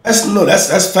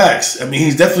 That's facts. I mean,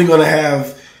 he's definitely going to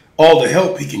have all the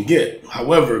help he can get.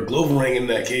 However, Glover ain't in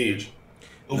that cage.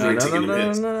 No.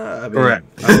 Correct.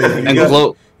 I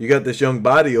mean, you got this young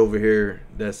body over here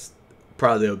that's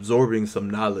probably absorbing some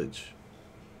knowledge.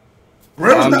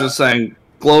 I'm just saying,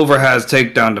 Glover has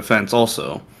takedown defense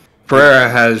also. Pereira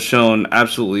has shown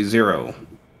absolutely zero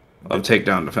of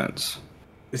takedown defense.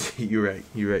 You're right.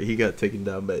 He got taken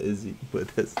down by Izzy, but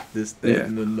that's this thing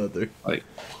and another. Like,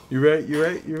 You're right.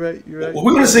 Well,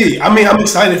 we're gonna see. I mean, I'm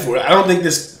excited for it. I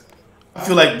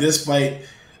feel like this fight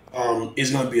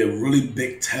is gonna be a really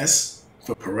big test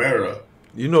for Pereira.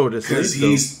 You know what this is,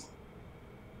 he's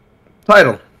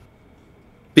title.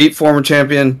 Beat former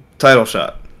champion, title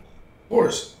shot. Of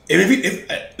course.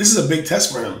 If this is a big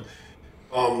test for him.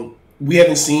 We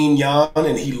haven't seen Jan,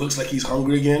 and he looks like he's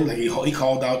hungry again. Like he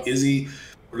called out Izzy.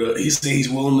 He said he's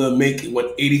willing to make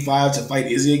 85 to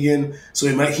fight Izzy again. So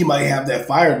he might have that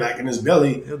fire back in his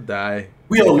belly. He'll die.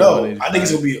 We don't know. I think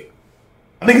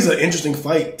it's an interesting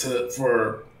fight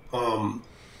for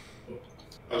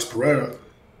Alex Pereira.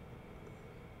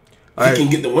 If he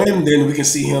can get the win, then we can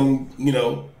see him.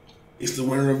 He's the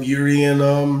winner of Yuri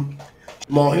and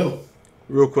Jamal Hill.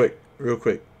 Real quick.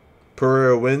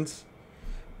 Pereira wins.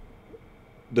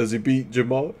 Does he beat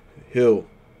Jamal Hill?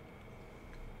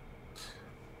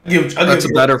 That's a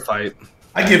better fight.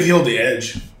 I give Hill the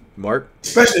edge. Mark?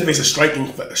 Especially if it's a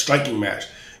striking match.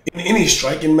 In any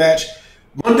striking match,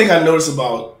 one thing I notice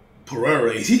about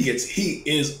Pereira is he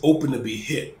is open to be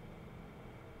hit.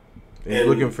 He's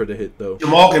looking for the hit though.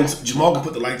 Jamal can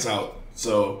put the lights out.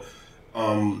 So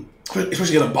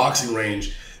especially in a boxing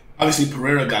range. Obviously,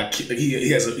 Pereira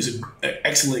he's an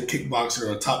excellent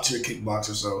kickboxer, a top tier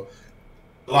kickboxer. So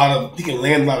he can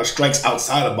land a lot of strikes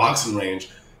outside of boxing range.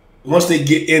 Once they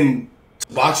get in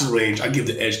to boxing range, I give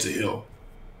the edge to Hill.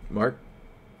 Mark,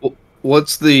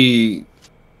 what's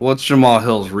Jamal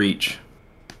Hill's reach?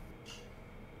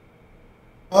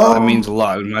 That means a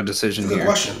lot in my decision that's a here. good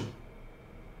question.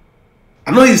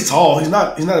 I know he's tall.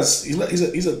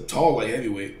 He's a tall light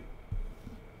heavyweight.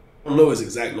 I don't know his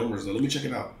exact numbers though. Let me check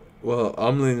it out. well,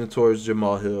 I'm leaning towards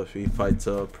Jamal Hill if he fights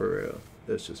Pereira.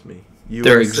 That's just me.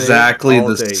 They're exactly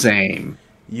the day. same.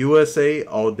 USA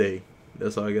all day.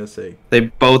 That's all I gotta say. They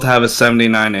both have a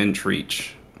 79-inch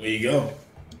reach. There you go.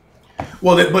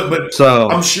 Well, but So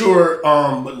I'm sure,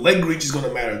 but leg reach is going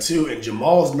to matter too. And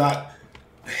Jamal's not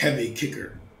a heavy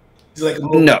kicker. He's like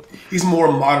he's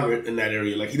more moderate in that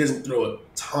area. Like he doesn't throw a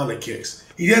ton of kicks.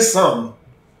 He has some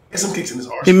kicks in his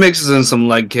arsenal. he mixes in some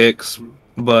leg kicks,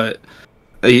 but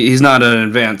he's not an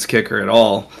advanced kicker at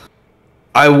all.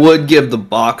 I would give the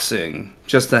boxing,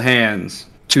 just the hands,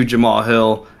 to Jamal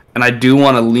Hill, and I do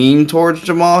want to lean towards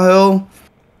Jamal Hill,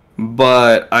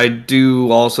 but I do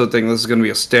also think this is going to be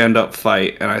a stand-up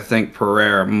fight, and I think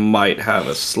Pereira might have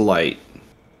a slight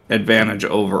advantage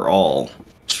overall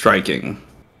striking.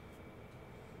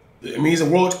 I mean, he's a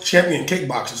world champion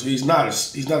kickboxer, so he's not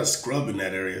a scrub in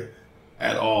that area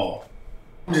at all.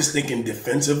 I'm just thinking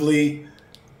defensively,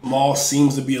 Jamal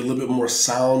seems to be a little bit more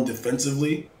sound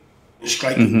defensively in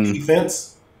striking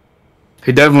defense.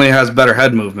 He definitely has better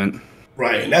head movement.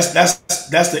 Right, and that's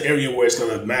the area where it's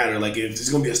going to matter. Like if it's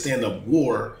going to be a stand-up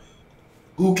war,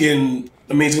 it's going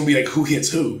to be like who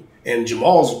hits who. And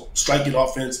Jamal's striking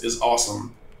offense is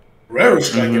awesome. Pereira's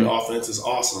striking offense is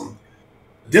awesome.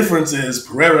 The difference is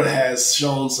Pereira has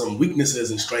shown some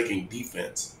weaknesses in striking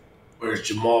defense, whereas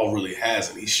Jamal really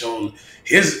hasn't. He's shown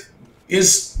his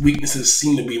weaknesses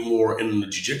seem to be more in the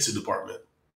jiu-jitsu department,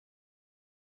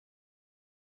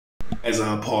 as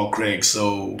Paul Craig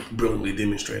so brilliantly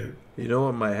demonstrated. You know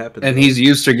what might happen? And he's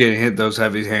used to getting hit those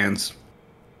heavy hands.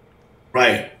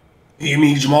 Right. I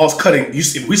mean, Jamal's cutting.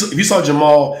 If you saw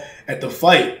Jamal at the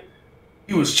fight,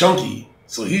 he was chunky.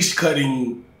 So he's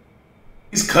cutting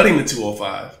the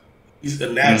 205. He's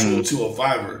a natural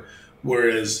 205er.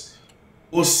 Whereas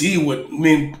we'll see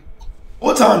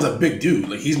Botan's a big dude.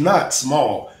 Like he's not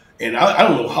small. And I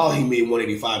don't know how he made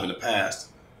 185 in the past.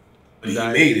 But he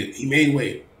made it. He made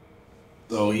weight.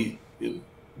 So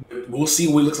we'll see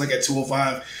what he looks like at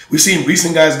 205. We've seen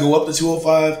recent guys go up to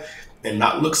 205 and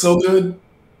not look so good.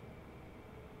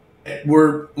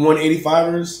 We're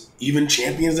 185ers, even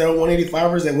champions that are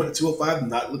 185ers that went to 205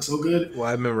 not look so good.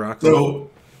 Weidman, Rocco. So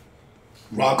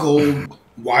Rocco,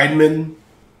 Weidman.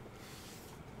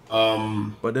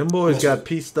 But them boys got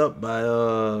pieced up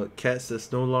by cats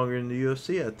that's no longer in the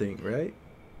UFC, I think, right?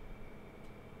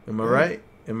 Am I right?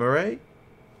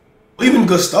 Well, even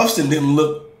Gustafsson didn't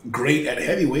look great at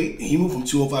heavyweight. He moved from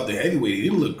 205 to heavyweight. He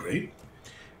didn't look great.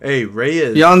 Hey,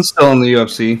 Reyes. Jan's still in the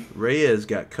UFC. Reyes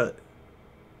got cut.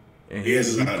 And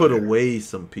he put away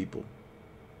some people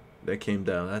that came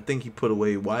down. I think he put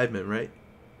away Weidman, right?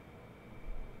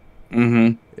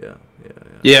 Yeah.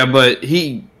 Yeah, but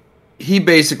he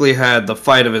basically had the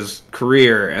fight of his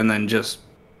career and then just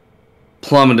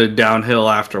plummeted downhill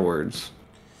afterwards.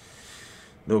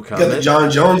 No comment. Got the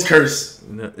John Jones curse.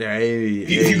 No, I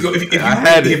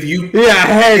had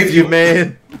you,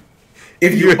 man.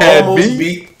 If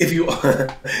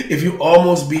you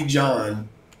almost beat John,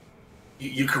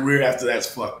 your career after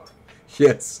that's fucked.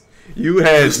 Yes, you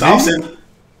had Gustafsson.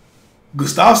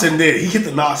 Gustafsson did. He hit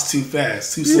the nos too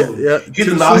fast, too soon. Yeah, he hit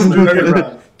the nos in the third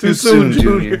round. Too soon,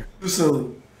 Junior. Too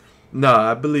soon. No,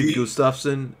 I believe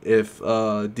Gustafsson. If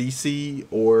DC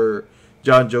or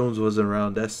John Jones wasn't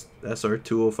around, that's our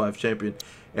 205 champion,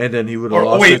 and then he would have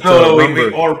lost it to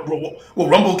Rumble. Well,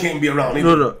 Rumble can't be around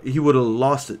either. No, he would have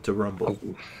lost it to Rumble.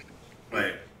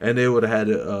 Right. And they would have had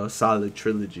a solid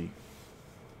trilogy.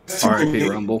 R.I.P.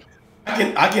 Rumble.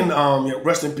 I can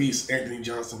rest in peace, Anthony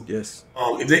Johnson. Yes.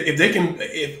 I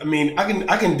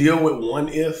can deal with one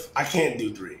if I can't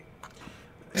do three.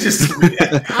 It's just too many.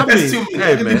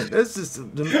 Hey man, that's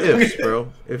just the ifs,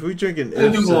 bro. If we drinking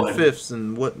ifs and fifths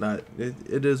and whatnot,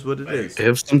 it is what it is.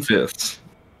 Ifs and fifths.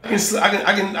 I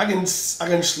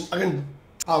can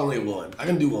tolerate one. I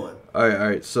can do one. All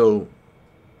right. So,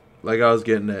 like I was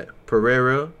getting at,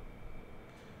 Pereira.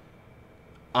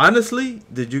 Honestly,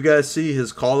 did you guys see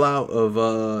his call out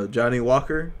of Johnny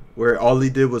Walker, where all he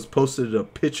did was posted a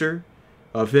picture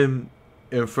of him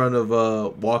in front of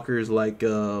Walker's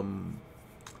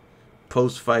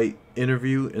post-fight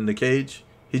interview in the cage?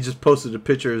 He just posted a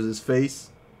picture of his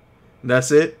face, and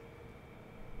that's it.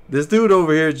 This dude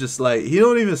over here just like he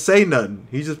don't even say nothing.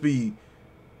 He just be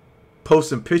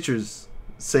posting pictures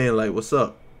saying like, "What's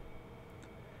up?"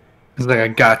 He's like, I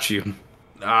got you.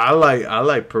 I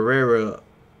like Pereira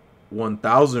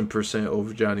 1000%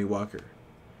 over Johnny Walker.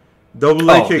 Double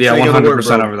leg kicks yeah, ain't gonna work, 100%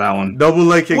 bro. over that one. Double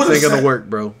leg kicks ain't gonna said, work,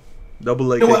 bro. Double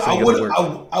leg you know kicks what? ain't gonna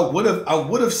work. I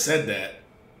would have said that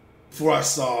before I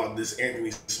saw this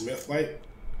Anthony Smith fight.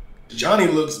 Johnny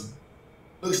looks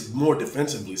more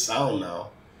defensively sound now.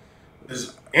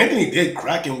 Because Anthony did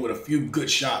crack him with a few good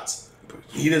shots.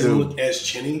 He doesn't look as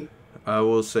chinny. I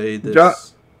will say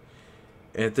this.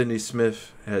 Anthony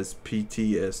Smith has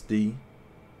PTSD,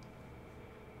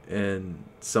 and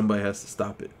somebody has to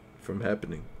stop it from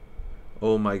happening.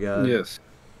 Oh my God. Yes.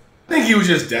 I think he was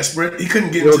just desperate. He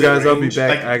couldn't get Yo, into guys, the I'll be range.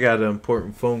 back. Like, I got an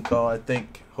important phone call, I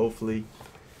think. Hopefully.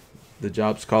 The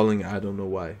job's calling. I don't know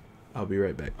why. I'll be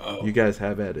right back. You guys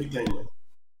have at it.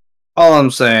 All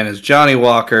I'm saying is Johnny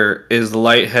Walker is the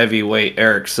light heavyweight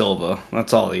Eric Silva.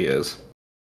 That's all he is.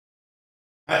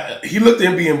 He looked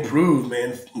to be improved,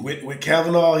 man. With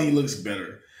Kavanaugh, he looks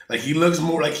better. Like he looks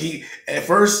more like at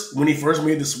first when he first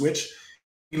made the switch,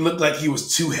 he looked like he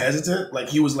was too hesitant. Like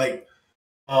he was like,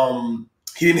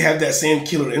 he didn't have that same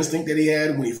killer instinct that he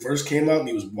had when he first came out, and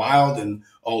he was wild and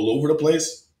all over the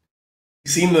place.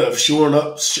 He seemed to have shored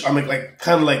up. I mean, like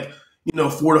kind of like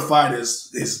fortified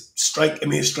his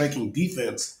striking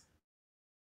defense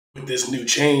with this new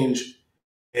change.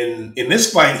 And in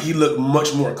this fight, he looked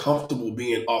much more comfortable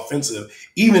being offensive,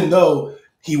 even though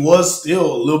he was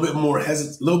still a little bit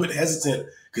hesitant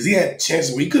because he had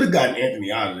chances where he could have gotten Anthony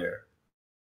out of there.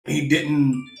 He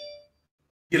didn't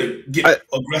get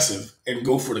aggressive and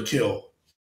go for the kill.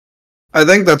 I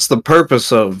think that's the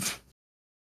purpose of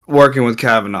working with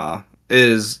Kavanaugh.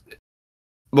 Is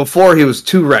before he was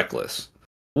too reckless,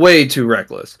 way too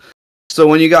reckless. So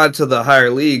when you got to the higher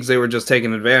leagues, they were just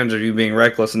taking advantage of you being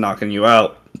reckless and knocking you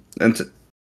out and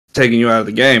taking you out of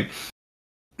the game.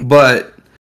 But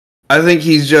I think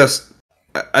he's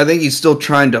still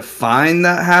trying to find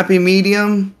that happy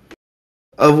medium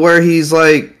of where he's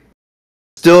like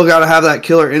still got to have that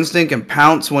killer instinct and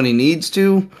pounce when he needs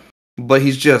to, but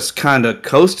he's just kind of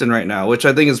coasting right now, which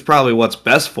I think is probably what's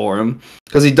best for him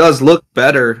because he does look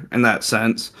better in that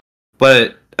sense.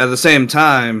 But at the same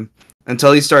time,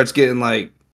 until he starts getting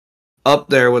like up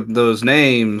there with those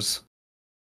names,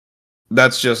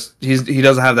 that's just he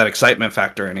doesn't have that excitement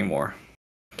factor anymore.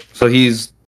 So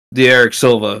he's the Eric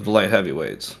Silva of light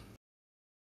heavyweights.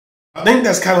 I think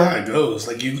that's kind of how it goes.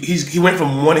 Like he went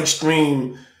from one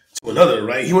extreme to another,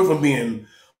 right? He went from being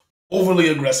overly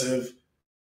aggressive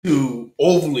to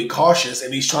overly cautious,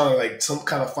 and he's trying to like some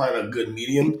kind of find a good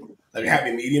medium, like a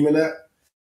happy medium in that.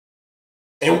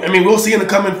 And I mean, we'll see in the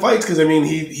coming fights because I mean,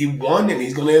 he won and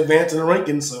he's going to advance in the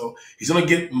rankings, so he's going to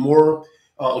get more,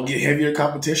 get heavier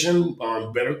competition,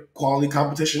 better quality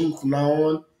competition from now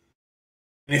on.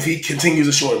 And if he continues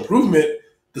to show improvement,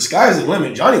 the sky's the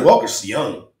limit. Johnny Walker's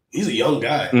young; he's a young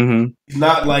guy. Mm-hmm. He's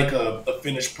not like a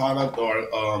finished product or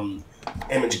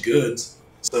damaged goods.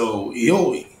 So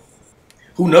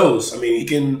who knows? I mean, he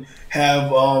can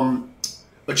have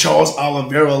a Charles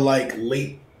Oliveira like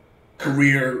late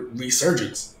career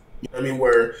resurgence. You know what I mean?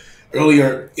 Where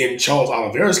earlier in Charles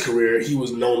Oliveira's career, he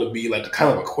was known to be like a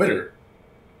kind of a quitter.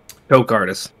 Choke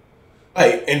artist.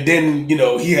 Right. And then,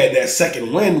 he had that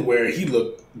second win where he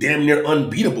looked damn near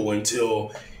unbeatable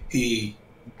until he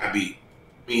got beat.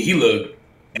 I mean, he looked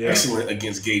excellent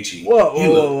against Gaethje. He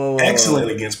looked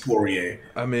excellent against Poirier.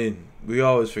 I mean, we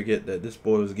always forget that this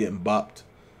boy was getting bopped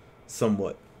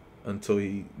somewhat until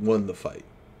he won the fight.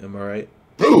 Am I right?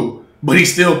 True. But he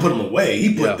still put them away.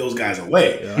 He put those guys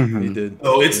away. Yeah, he did.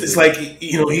 So it's like,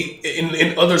 he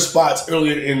in other spots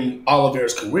earlier in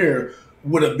Oliveira's career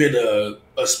would have been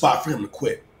a spot for him to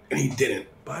quit. And he didn't.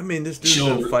 But I mean, this dude's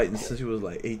been fighting since he was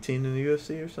like 18 in the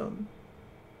UFC or something.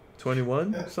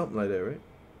 21? Yeah. Something like that, right?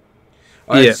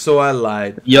 All right, so I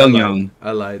lied. Young.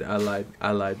 I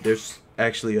lied. There's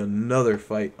actually another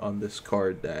fight on this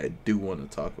card that I do want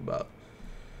to talk about.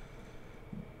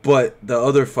 But the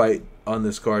other fight on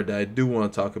this card that I do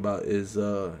want to talk about is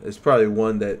probably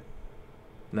one that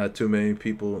not too many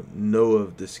people know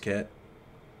of. This cat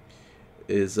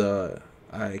is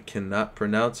I cannot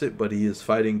pronounce it, but he is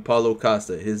fighting Paulo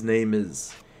Costa. His name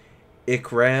is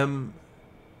Ikram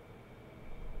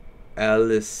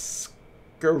Aliskerov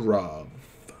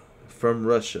from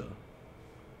Russia.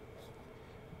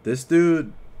 This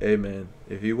dude, hey man,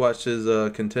 if you watch his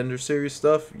Contender Series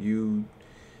stuff, you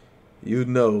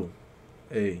know,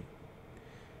 hey,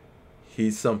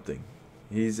 he's something.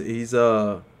 He's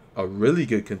a really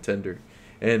good contender,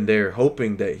 and they're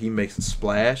hoping that he makes a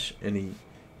splash and he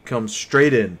comes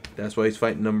straight in. That's why he's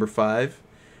fighting number 5.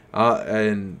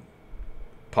 And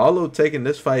Paulo taking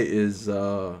this fight is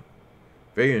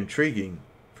very intriguing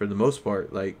for the most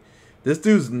part. Like, this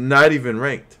dude's not even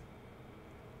ranked.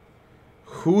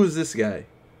 Who is this guy?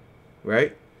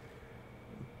 Right?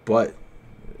 But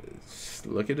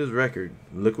look at his record.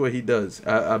 Look what he does.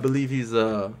 I believe he's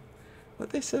what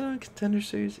they said on Contender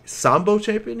Series? Sambo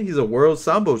champion? He's a world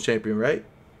Sambo champion, right?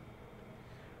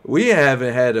 We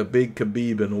haven't had a big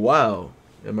Khabib in a while.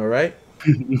 Am I right?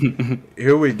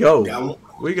 Here we go.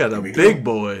 We got a big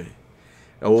boy.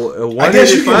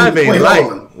 185 ain't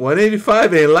light.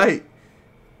 185 ain't light.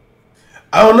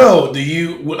 I don't know.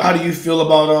 How do you feel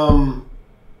about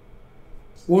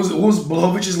what was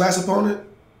Blahovic's last opponent?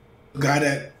 The guy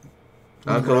that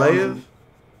Ankalaev?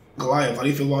 Goliath. How do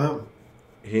you feel about him?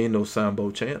 He ain't no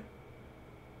Sambo champ.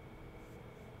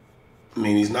 I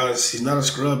mean, he's not a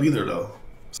scrub either, though.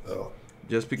 So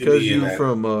just because you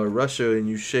from Russia and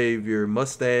you shave your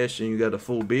mustache and you got a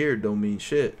full beard don't mean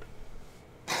shit.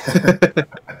 That's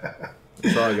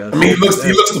all I got. I mean, he looks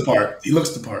the part. He looks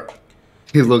the part.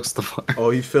 He looks the part. Oh,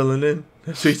 he filling in?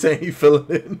 That's what he's saying. He filling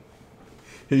in.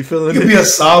 He filling in. He could be a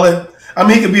solid. I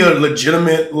mean, he could be a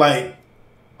legitimate villain.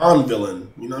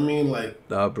 You know what I mean? Like,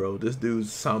 nah, bro, this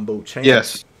dude's Sambo champ.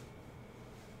 Yes.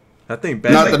 I think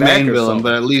not the main villain,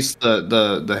 but at least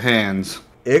the hands.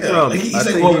 Ikram, I think he's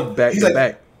back to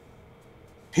back.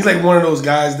 He's like one of those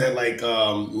guys that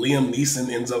Liam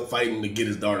Neeson ends up fighting to get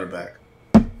his daughter back.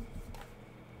 And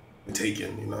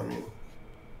taken, you know what I mean?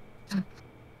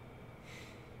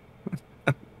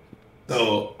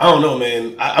 So I don't know,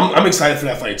 man. I'm excited for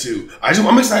that fight too.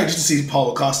 I'm excited just to see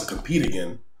Paulo Costa compete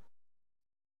again.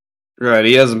 Right,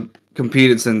 he hasn't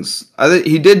competed since. I think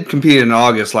he did compete in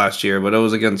August last year, but it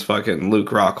was against fucking Luke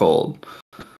Rockhold.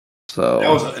 So that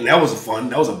was a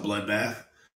bloodbath.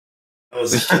 That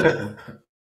was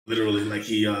literally like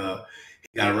he got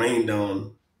rained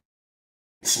on,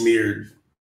 smeared,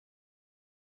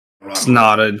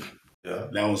 snotted. Yeah,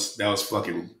 that was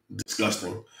fucking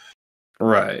disgusting.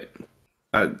 Right.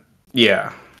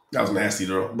 Yeah. That was nasty,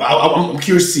 though. But I'm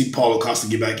curious to see Paulo Costa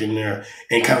get back in there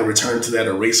and kind of return to that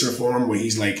eraser form where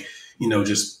he's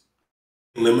just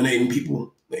eliminating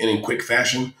people in quick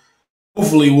fashion.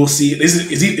 Hopefully, we'll see. Is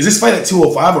this fight at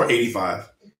 205 or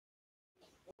 85?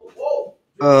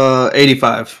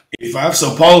 85. 85.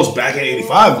 So Paulo's back at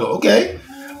 85, though. Okay,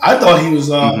 I thought he was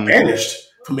banished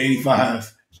from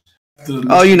 85.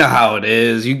 Oh, you know how it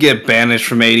is. You get banished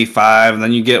from 85, and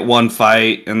then you get one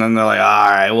fight, and then they're like, all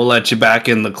right, we'll let you back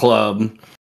in the club.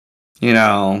 You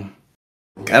know.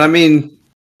 Okay. And I mean,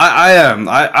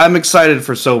 I'm excited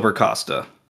for Sober Costa.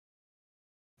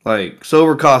 Like,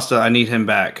 Sober Costa, I need him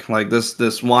back. Like,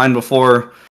 this wine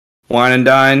and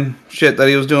dine shit that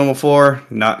he was doing before,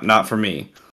 not for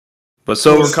me. But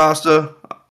Sober Costa,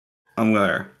 I'm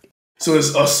there. So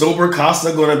is a Sober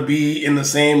Costa going to be in the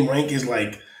same rank as,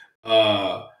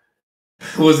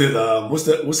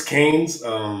 what's Kane's? Sea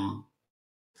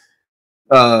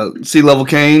Level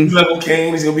Kane. Sea Level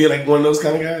Kane. He's gonna be like one of those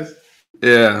kind of guys.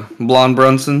 Yeah, Blonde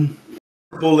Brunson.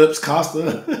 Purple Lips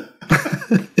Costa.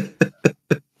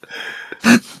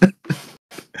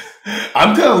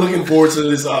 I'm kind of looking forward to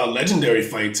this legendary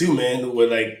fight too, man.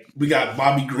 Where we got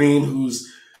Bobby Green,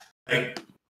 who's like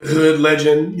hood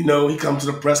legend. You know, he comes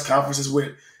to the press conferences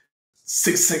with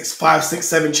 6'6", 5'6",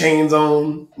 7 chains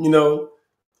on. You know,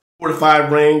 4 to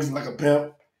 5 rings like a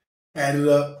pimp, added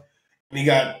up. And he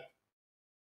got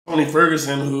Tony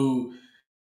Ferguson, who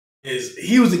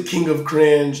he was the king of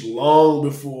cringe long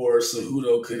before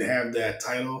Cejudo could have that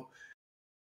title.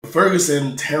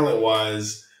 Ferguson,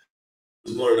 talent-wise,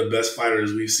 was one of the best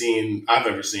fighters I've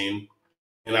ever seen.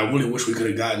 And I really wish we could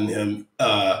have gotten him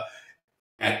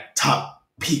at top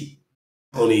peak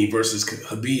Tony versus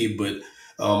Khabib, but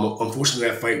unfortunately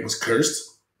that fight was cursed,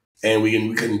 and we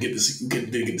didn't get to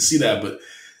see that. But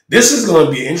this is going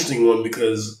to be an interesting one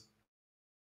because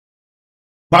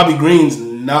Bobby Green's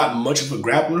not much of a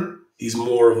grappler. He's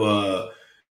more of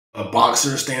a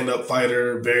boxer, stand-up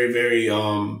fighter, very, very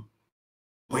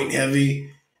point heavy.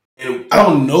 And I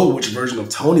don't know which version of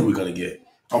Tony we're going to get.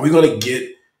 Are we going to get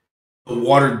a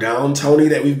watered-down Tony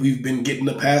that we've been getting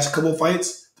the past couple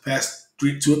fights, the past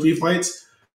 2 or 3 fights?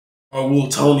 Or will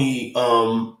Tony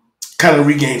kind of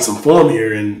regain some form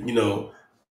here and,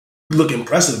 look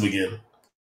impressive again?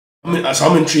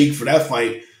 I'm intrigued for that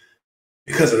fight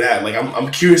because of that. Like,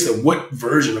 I'm curious at what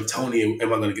version of Tony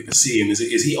am I going to get to see? And is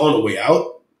he on the way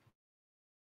out?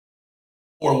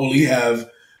 Or will he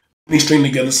string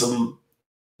together some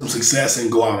success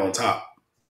and go out on top?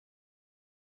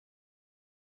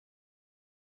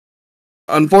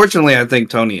 Unfortunately, I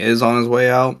think Tony is on his way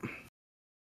out.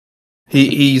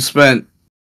 He spent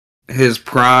his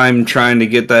prime trying to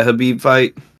get that Habib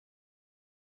fight,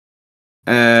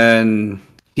 and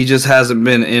he just hasn't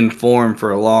been in form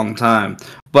for a long time.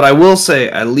 But I will say,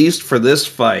 at least for this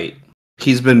fight,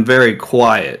 he's been very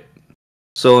quiet.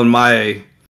 So in my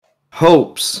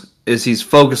hopes is he's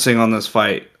focusing on this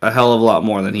fight a hell of a lot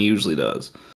more than he usually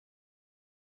does.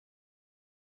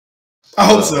 I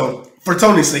hope so. For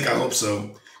Tony's sake, I hope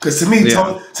so. Because to me,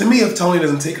 if Tony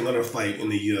doesn't take another fight in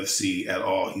the UFC at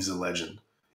all, he's a legend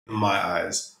in my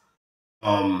eyes.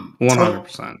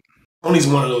 100%. Tony's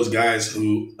one of those guys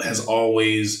who has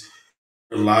always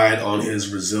relied on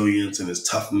his resilience and his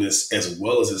toughness as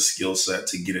well as his skill set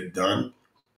to get it done.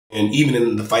 And even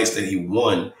in the fights that he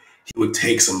won, he would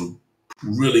take some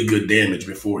really good damage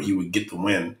before he would get the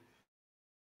win.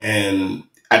 And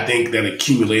I think that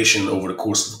accumulation over the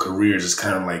course of careers has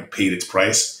kind of like paid its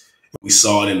price. We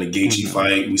saw it in the Gaethje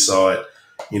fight. We saw it,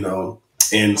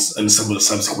 in some of the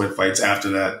subsequent fights after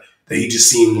that, that he just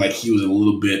seemed like he was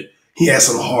he had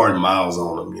some hard miles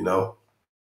on him,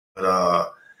 But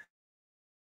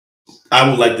I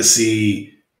would like to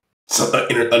see just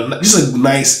a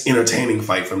nice, entertaining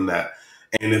fight from that.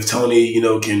 And if Tony,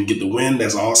 can get the win,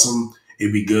 that's awesome.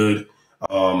 It'd be good.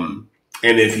 And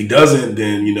if he doesn't,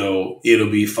 then, it'll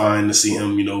be fine to see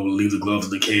him, leave the gloves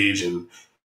in the cage and,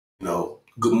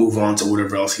 move on to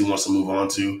whatever else he wants to move on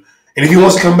to. And if he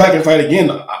wants to come back and fight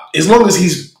again, as long as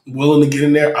he's willing to get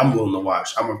in there, I'm willing to watch.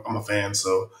 I'm a fan,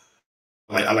 so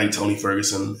I like Tony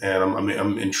Ferguson, and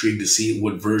I'm intrigued to see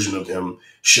what version of him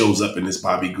shows up in this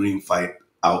Bobby Green fight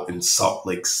out in Salt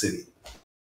Lake City.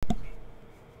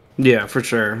 Yeah, for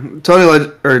sure.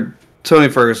 Tony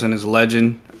Ferguson is a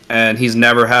legend, and he's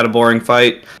never had a boring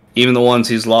fight. Even the ones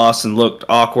he's lost and looked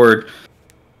awkward,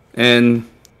 and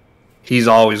he's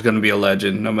always going to be a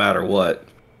legend no matter what.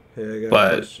 Hey, I got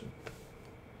a question.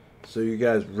 So you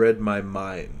guys read my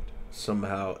mind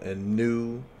somehow and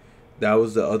knew that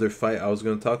was the other fight I was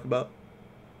going to talk about?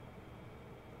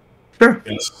 Sure.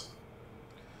 Yes.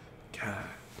 God.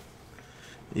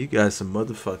 You guys some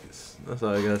motherfuckers. That's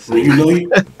all I got to say. When you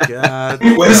know God.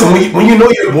 When you know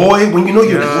your boy, you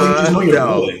just know your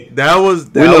boy. That was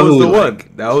the one.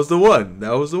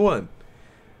 That was the one.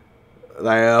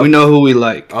 Like, we know who we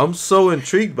like. I'm so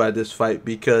intrigued by this fight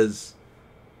because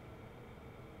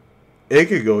it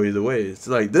could go either way. It's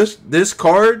like this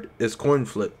card is coin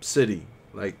flip city,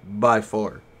 like by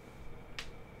far.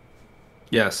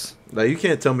 Yes. Like you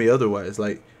can't tell me otherwise.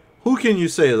 Like who can you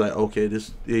say like okay,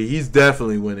 he's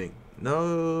definitely winning?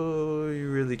 No, you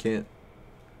really can't.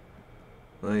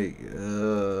 Like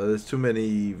there's too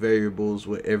many variables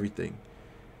with everything.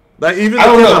 Like even the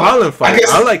Kevin Holland fight,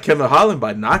 I like Kevin Holland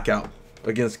by knockout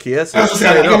against Chiesa. I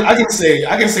can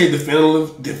say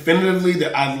definitively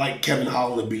that I like Kevin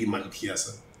Holland to beat Michael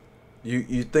Chiesa.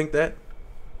 You think that?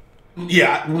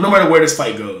 Yeah, no matter where this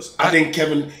fight goes, I think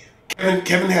Kevin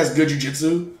has good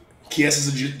jiu-jitsu. Chiesa's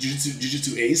a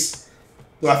jiu-jitsu ace,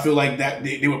 so I feel like that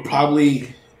they would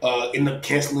probably end up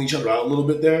canceling each other out a little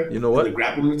bit there. You know what? In the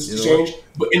grappling exchange,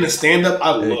 but in the stand-up,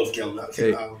 I love Kevin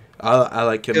Holland. I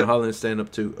like Kevin Holland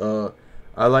stand-up too.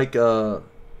 I like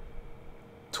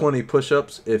 20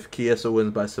 push-ups if Chiesa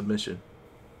wins by submission.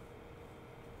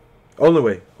 Only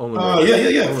way.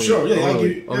 Yeah, for sure.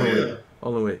 Yeah,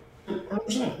 Only way.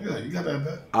 100%. Yeah, you got that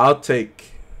bet. I'll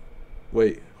take.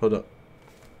 Wait, hold up.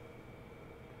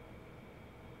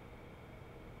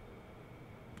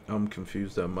 I'm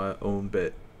confused on my own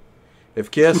bet. If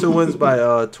Chiesa wins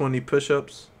by 20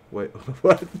 push-ups, wait,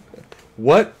 what?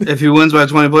 What? If he wins by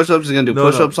 20 push-ups, he's gonna do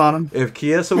push-ups on him. If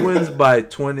Chiesa wins by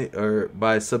 20 or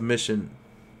by submission,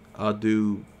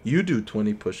 you do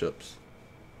 20 push-ups.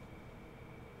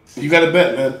 You got a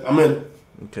bet, man. I'm in.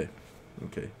 Okay.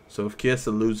 So if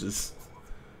Chiesa loses,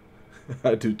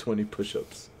 I do 20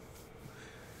 push-ups.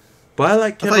 But I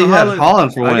like Kevin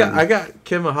Holland for winning. I got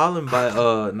Kevin Holland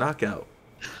by knockout.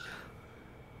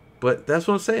 But that's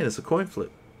what I'm saying. It's a coin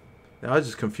flip. Now I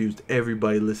just confused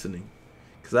everybody listening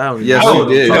because I don't. Yes, you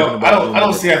did. I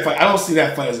don't see that fight. I don't see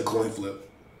that fight as a coin flip.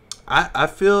 I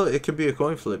feel it could be a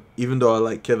coin flip, even though I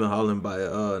like Kevin Holland by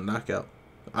knockout.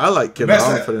 I like Kevin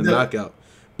Holland for the knockout,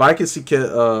 but I can see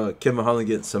Kevin Holland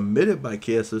getting submitted by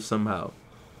Chiesa somehow.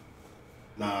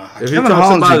 Nah, Kevin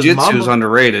Holland's jiu-jitsu is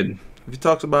underrated. If he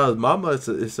talks about his mama,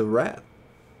 it's a wrap.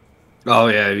 Oh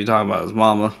yeah, if you talking about his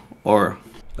mama or.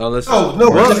 Unless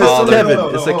it's Kevin.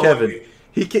 It's a Kevin.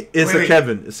 It's a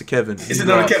Kevin. It's a Kevin. It's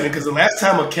another Kevin because the last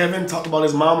time a Kevin talked about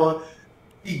his mama,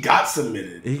 he got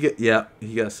submitted. He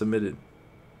got submitted.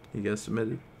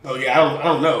 Oh yeah, I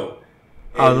don't know.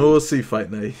 I don't know. We'll see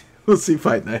fight night. We'll see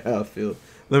fight night how I feel.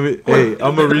 Let me. Well, Hey,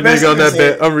 I'm gonna the best renege I on can that say-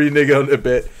 bet. I'm renege on that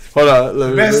bet. Hold on.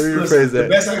 Let me rephrase The that.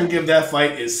 best I can give that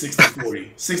fight is 60-40.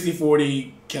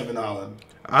 60-40 Kevin Holland.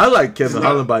 I like Kevin not-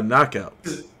 Holland by knockout.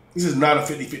 This is not a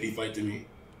 50-50 fight to me.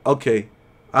 Okay,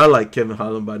 I like Kevin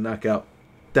Holland by knockout.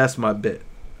 That's my bet.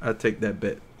 I take that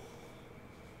bet.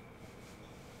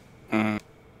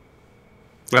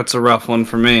 That's a rough one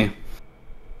for me.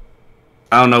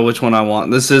 I don't know which one I want.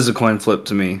 This is a coin flip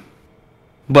to me.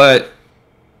 But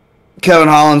Kevin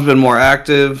Holland's been more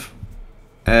active,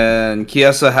 and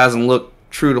Chiesa hasn't looked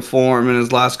true to form in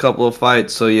his last couple of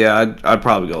fights. So yeah, I'd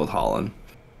probably go with Holland.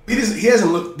 He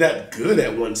hasn't looked that good at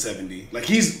 170. Like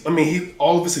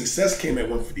all of his success came at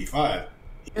 155.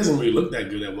 He hasn't really looked that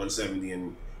good at 170,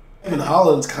 and Kevin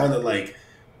Holland's kind of like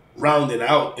rounding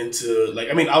out into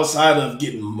outside of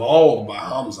getting mauled by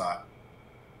Hamzat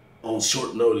on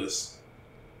short notice.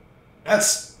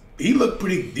 He looked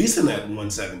pretty decent at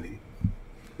 170.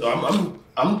 So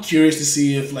I'm curious to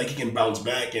see if he can bounce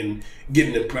back and get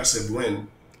an impressive win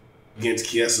against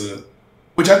Chiesa,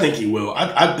 which I think he will.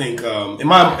 I think in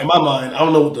my mind, I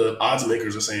don't know what the odds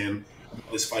makers are saying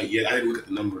about this fight yet. I didn't look at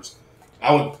the numbers.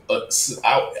 I would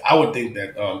think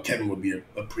that Kevin would be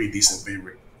a pretty decent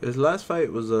favorite. His last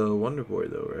fight was a Wonder Boy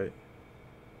though,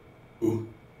 right?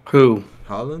 Who?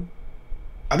 Holland?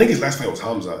 I think his last fight was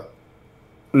Hamzat.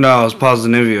 No, it's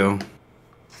Posnivio.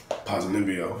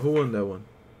 Posnivio. Who won that one?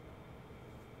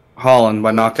 Holland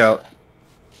by knockout.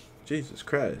 Jesus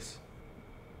Christ.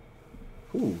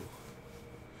 Who?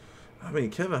 I mean,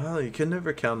 Kevin Holland, you can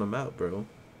never count him out, bro.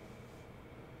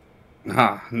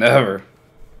 Nah, never.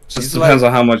 Just He's depends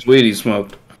on how much weed he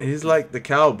smoked. He's like the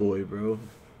cowboy, bro.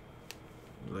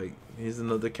 Like, he's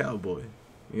another cowboy.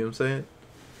 You know what I'm saying?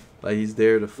 Like, he's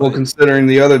there to fight. Well, considering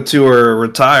the other two are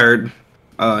retired,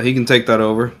 he can take that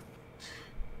over.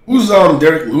 Who's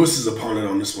Derek Lewis's opponent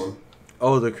on this one?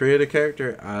 Oh, the creative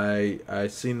character? I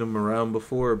seen him around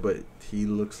before, but he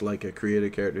looks like a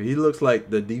creative character. He looks like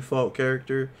the default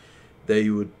character that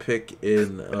you would pick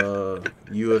in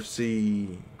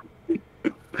UFC,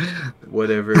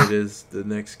 whatever it is, the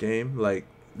next game. Like,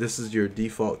 this is your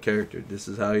default character. This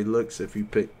is how he looks if you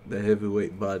pick the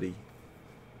heavyweight body.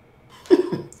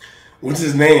 What's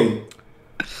his name?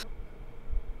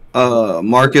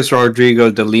 Marcus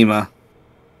Rodrigo de Lima.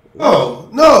 Oh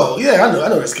no, yeah, I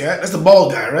know this cat. That's the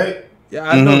bald guy, right? Yeah,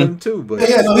 I know him too, but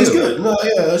Yeah, no, he's still. good. No,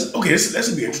 yeah, okay, that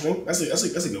should be interesting. That's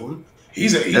a good one. He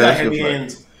got that's a heavy good fight.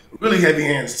 hands, really heavy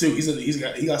hands too.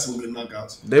 He got some good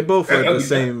knockouts. They both are at That'll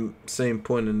the be same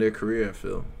point in their career, I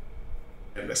feel.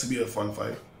 Yeah, that should be a fun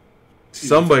fight.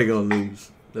 Somebody gonna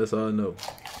lose. That's all I know.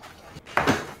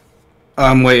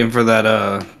 I'm waiting for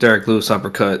that Derek Lewis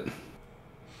uppercut.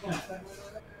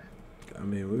 I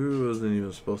mean, we wasn't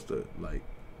even supposed to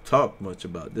talk much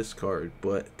about this card,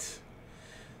 but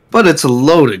But it's a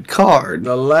loaded card.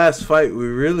 the last fight we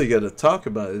really got to talk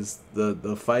about is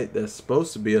the fight that's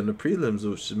supposed to be in the prelims,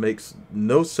 which makes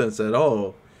no sense at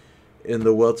all in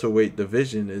the welterweight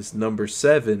division. Is number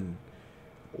 7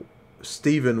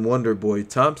 Stephen Wonderboy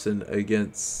Thompson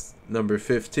against number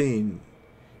 15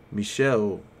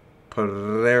 Michel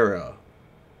Pereira.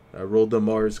 I rolled them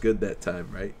R's good that time,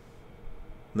 right?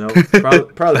 No,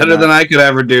 probably Better not. than I could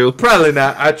ever do. Probably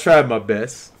not. I tried my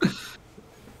best.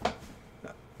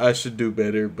 I should do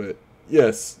better, but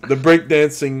yes, the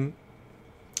breakdancing,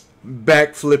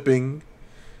 backflipping,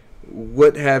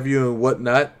 what have you and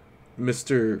whatnot,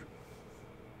 Mr.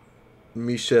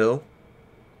 Michel.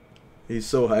 He's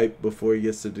so hyped before he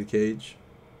gets to the cage.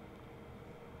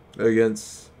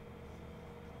 Against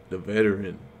the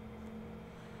veteran,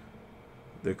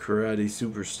 the karate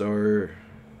superstar,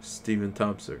 Stephen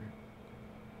Thompson.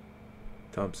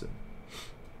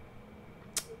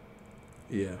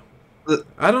 Yeah.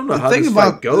 I don't know the how thing this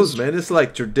about fight goes, this- man. It's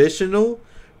like traditional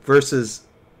versus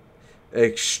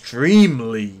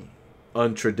extremely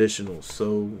untraditional.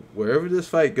 So wherever this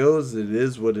fight goes, it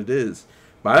is what it is.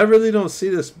 But I really don't see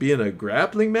this being a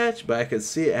grappling match, but I could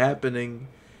see it happening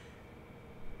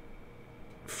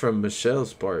from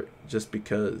Michelle's part, just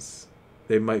because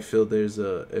they might feel there's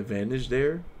a advantage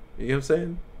there. You know what I'm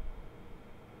saying?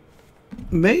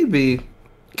 Maybe.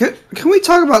 Can we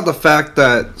talk about the fact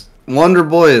that Wonder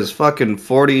Boy is fucking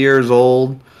 40 years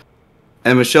old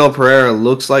and Michel Pereira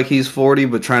looks like he's 40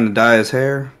 but trying to dye his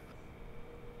hair?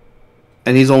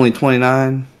 And he's only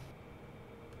 29?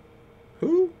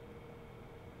 Who?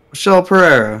 Michel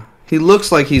Pereira. He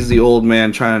looks like he's the old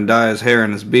man trying to dye his hair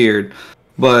and his beard,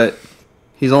 but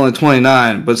he's only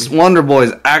 29. But Wonder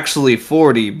Boy's actually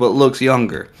 40 but looks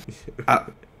younger.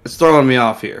 It's throwing me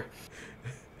off here.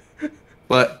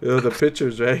 But The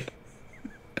pictures, right?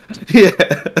 yeah.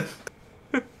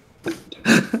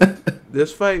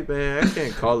 This fight, man, I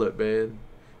can't call it, man.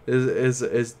 This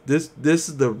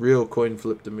is the real coin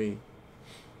flip to me.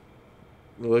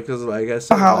 Because, like I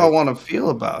said, How I like, want to feel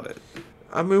about it.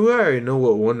 I mean, we already know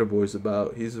what Wonder Boy's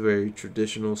about. He's a very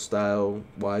traditional style,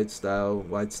 wide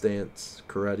stance,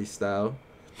 karate style.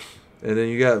 And then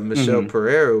you got Michelle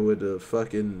Pereira with a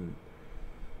fucking...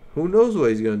 Who knows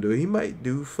what he's going to do? He might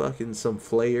do fucking some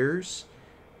flares.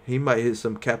 He might hit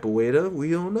some capoeira.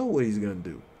 We don't know what he's going to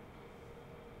do.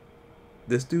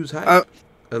 This dude's hype.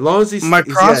 As long as he's got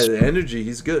the energy,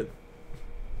 he's good.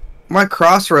 My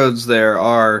crossroads there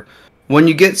are when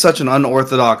you get such an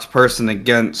unorthodox person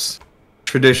against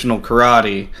traditional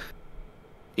karate,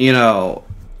 you know,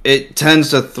 it tends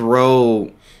to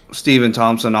throw Stephen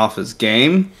Thompson off his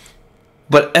game.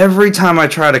 But every time I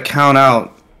try to count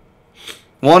out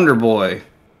Wonder Boy,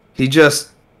 he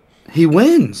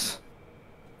wins.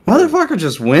 Motherfucker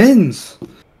just wins.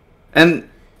 And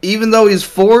even though he's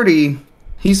 40,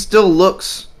 he still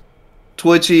looks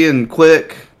twitchy and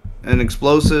quick and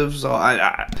explosive. So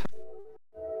I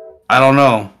don't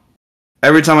know.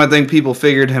 Every time I think people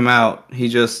figured him out, he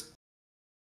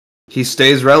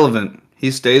stays relevant.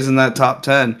 He stays in that top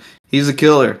 10. He's a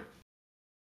killer.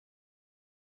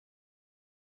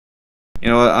 You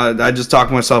know, I just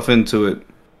talked myself into it.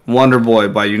 Wonder Boy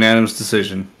by unanimous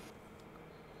decision.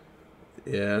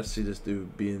 Yeah, I see this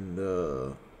dude being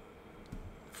the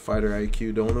fighter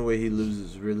IQ. The only way he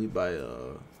loses is really by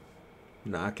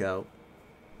knockout.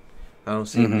 I don't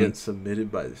see him getting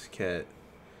submitted by this cat.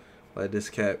 Like, this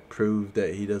cat proved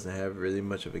that he doesn't have really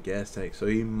much of a gas tank. So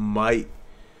he might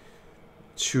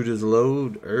shoot his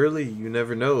load early. You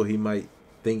never know. He might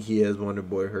think he has Wonder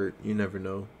Boy hurt. You never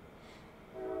know.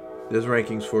 There's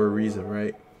rankings for a reason,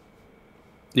 right?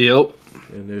 Yep.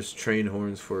 And there's train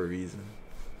horns for a reason.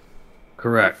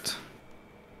 Correct.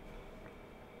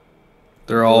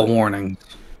 They're all warnings.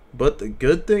 But the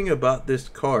good thing about this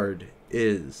card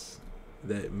is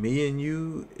that me and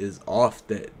you is off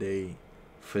that day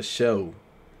for show.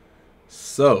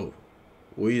 So,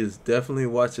 we is definitely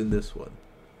watching this one.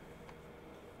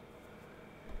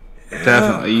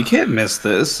 Definitely. You can't miss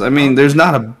this. I mean, there's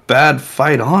not a bad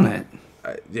fight on it.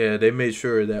 Yeah, they made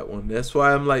sure of that one. That's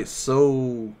why I'm like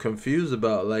so confused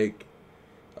about, like,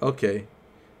 okay,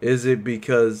 is it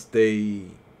because they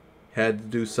had to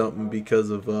do something because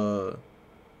of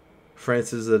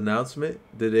France's announcement?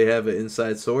 Did they have an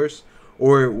inside source?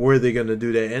 Or were they going to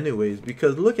do that anyways?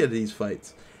 Because look at these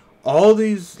fights. All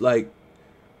these, like,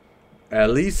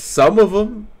 at least some of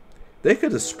them, they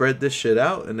could have spread this shit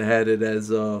out and had it as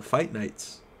fight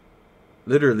nights.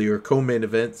 Literally, or co-main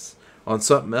events on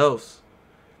something else.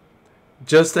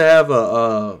 Just to have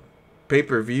a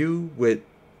pay-per-view with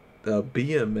a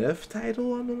BMF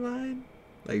title on the line?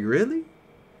 Like, really?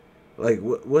 Like,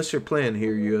 what's your plan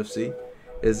here, UFC?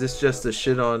 Is this just a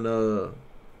shit on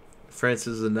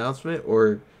France's announcement,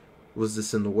 or was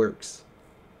this in the works?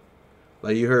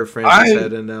 Like, you heard Francis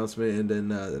had an announcement, and then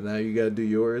now you gotta do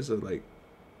yours? Or, like,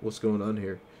 what's going on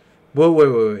here? Well,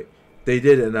 wait. They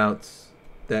did announce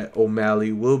that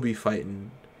O'Malley will be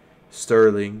fighting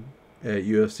Sterling at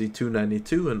UFC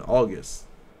 292 in August.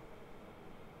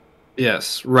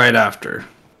 Yes, right after.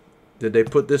 Did they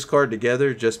put this card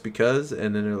together just because?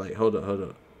 And then they're like, hold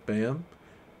up. Bam.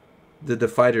 Did the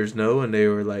fighters know? And they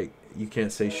were like, you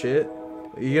can't say shit?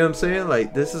 You know what I'm saying?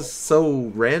 Like, this is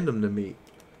so random to me.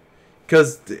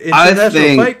 Because the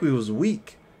International Fight Week was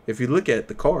weak, if you look at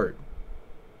the card.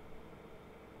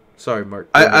 Sorry, Mark.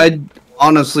 I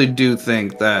honestly do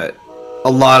think that a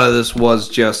lot of this was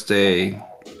just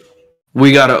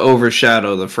we got to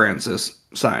overshadow the Francis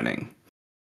signing.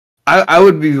 I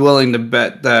would be willing to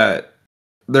bet that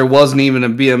there wasn't even a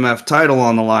BMF title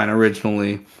on the line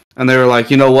originally. And they were like,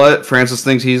 you know what? Francis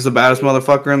thinks he's the baddest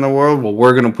motherfucker in the world. Well,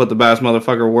 we're going to put the baddest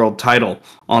motherfucker world title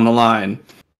on the line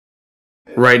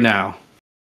right now.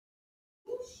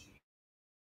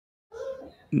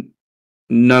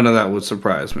 None of that would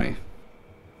surprise me.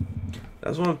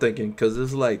 That's what I'm thinking. Because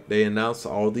it's like they announced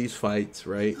all these fights,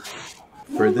 right?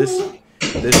 For this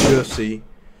UFC.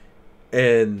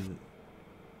 And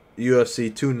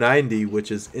UFC 290,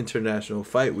 which is International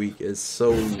Fight Week, is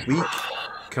so weak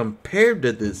compared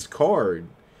to this card.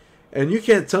 And you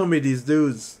can't tell me these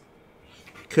dudes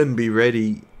couldn't be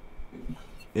ready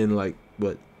in, like,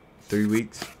 what, 3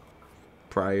 weeks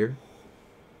prior?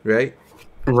 Right?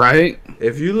 Right.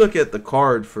 If you look at the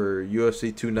card for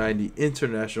UFC 290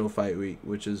 International Fight Week,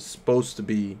 which is supposed to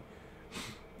be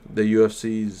the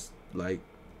UFC's, like,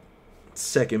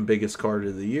 second biggest card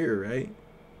of the year, right?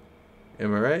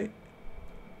 Am I right?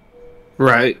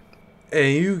 Right.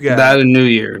 And you got that in New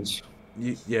Year's.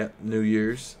 Yeah, New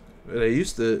Year's. They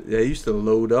used to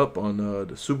load up on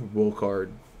the Super Bowl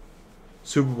card.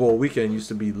 Super Bowl weekend used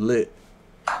to be lit.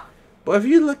 But if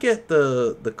you look at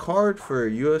the card for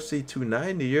UFC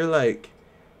 290, you're like,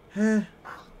 huh.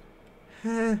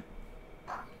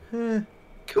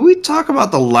 Can we talk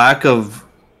about the lack of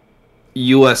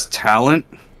U.S. talent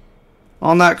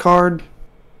on that card?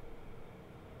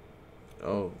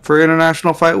 Oh. For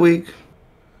International Fight Week?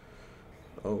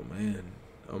 Oh, man.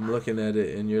 I'm looking at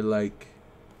it, and you're like,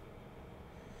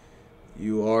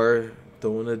 you are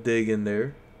throwing a dig in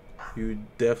there. You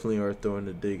definitely are throwing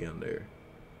a dig in there.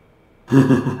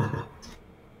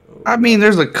 I mean,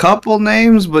 there's a couple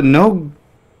names, but no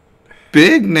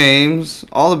big names.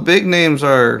 All the big names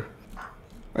are,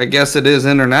 I guess it is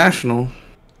international.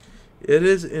 It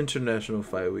is International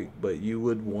Fight Week, but you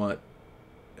would want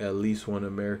at least one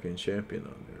American champion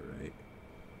on there, right?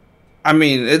 I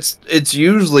mean, it's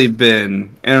usually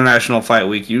been International Fight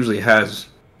Week usually has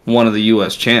one of the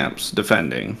U.S. champs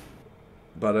defending.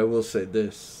 But I will say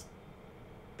this.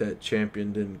 That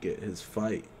champion didn't get his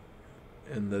fight.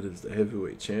 And that is the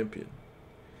heavyweight champion.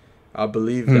 I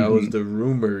believe that was the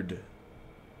rumored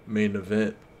main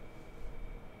event.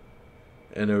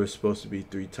 And there was supposed to be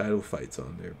 3 title fights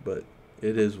on there. But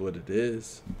it is what it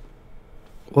is.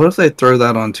 What if they throw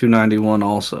that on 291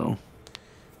 also?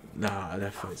 Nah,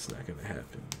 that fight's not going to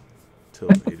happen till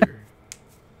later.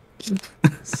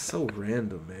 It's so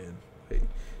random, man. Like,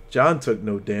 John took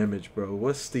no damage, bro.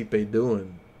 What's Stipe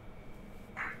doing?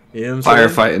 You know what I'm saying?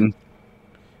 Firefighting.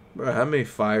 Bro, how many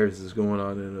fires is going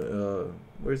on in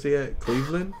where's he at?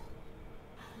 Cleveland?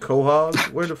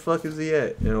 Quahog? Where the fuck is he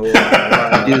at? You know what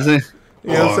I'm saying?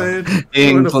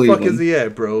 Where the fuck is he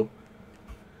at, bro?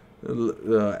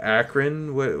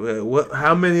 Akron? What?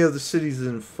 How many other cities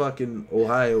in fucking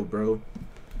Ohio, bro?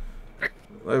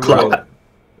 Like, bro,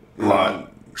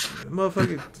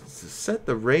 motherfucker, set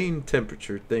the rain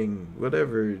temperature thing.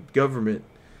 Whatever, government.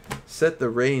 Set the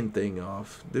rain thing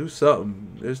off. Do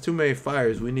something. There's too many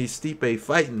fires. We need Stipe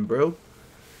fighting, bro.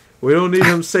 We don't need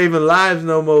him saving lives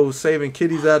no more, saving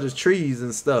kitties out of trees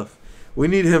and stuff. We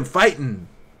need him fighting.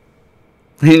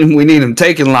 We need him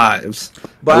taking lives.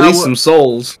 But at least some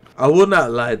souls. I will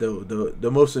not lie, though.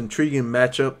 The most intriguing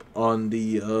matchup on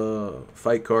the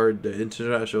fight card, the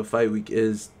International Fight Week,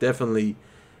 is definitely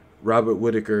Robert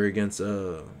Whittaker against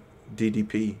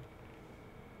DDP.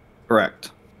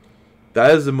 Correct.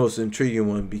 That is the most intriguing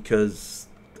one because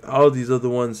all these other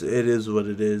ones, it is what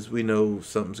it is. We know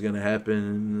something's going to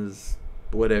happen.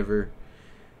 Whatever.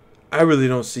 I really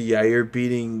don't see Yair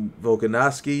beating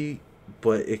Volkanovski,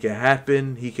 but it could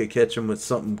happen. He could catch him with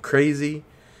something crazy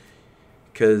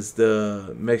because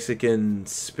the Mexican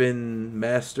spin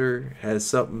master has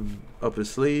something up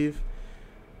his sleeve.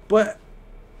 But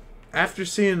after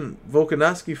seeing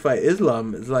Volkanovski fight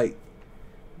Islam, it's like,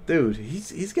 dude,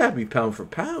 he's got to be pound for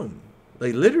pound.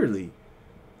 Like, literally.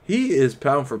 He is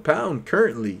pound for pound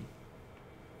currently.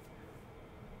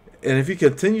 And if he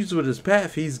continues with his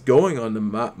path, he's going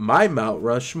on my Mount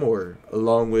Rushmore,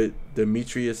 along with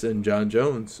Demetrius and John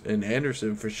Jones and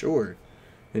Anderson for sure.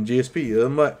 And GSP.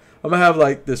 I'm going to have,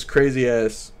 like, this crazy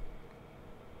ass...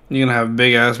 You're going to have a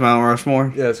big ass Mount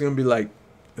Rushmore? Yeah, it's going to be, like,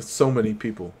 so many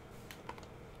people.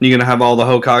 You're going to have all the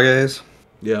Hokages?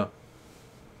 Yeah.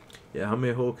 Yeah, how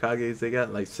many Hokages they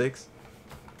got? Like 6?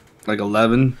 Like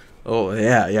 11? Oh,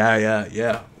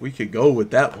 yeah. We could go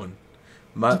with that one.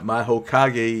 My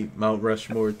Hokage Mount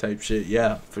Rushmore type shit.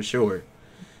 Yeah, for sure.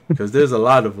 Because there's a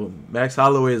lot of them. Max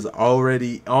Holloway is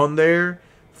already on there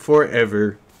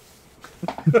forever.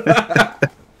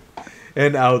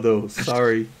 And Aldo.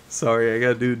 Sorry. I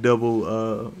got to do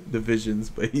double divisions.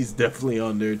 But he's definitely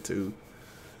on there too.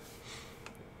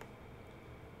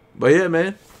 But yeah,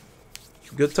 man.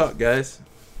 Good talk, guys.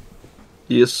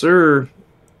 Yes, sir.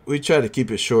 We try to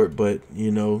keep it short, but, you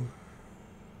know.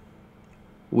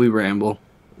 We ramble.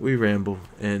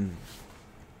 And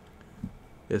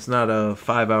it's not a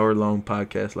 5-hour long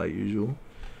podcast like usual.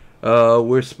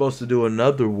 We're supposed to do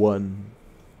another one.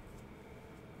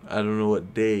 I don't know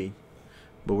what day,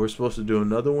 but we're supposed to do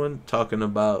another one talking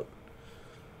about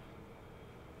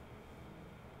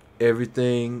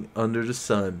everything under the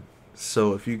sun.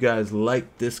 So if you guys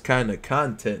like this kind of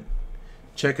content,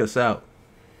 check us out.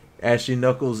 Ashy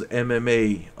Knuckles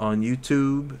MMA on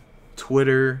YouTube,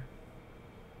 Twitter.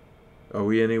 Are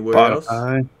we anywhere else?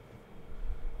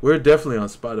 We're definitely on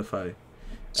Spotify.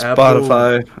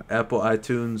 Apple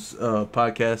iTunes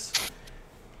podcasts.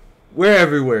 We're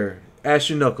everywhere.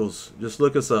 Ashy Knuckles. Just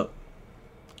look us up.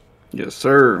 Yes,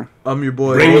 sir. I'm your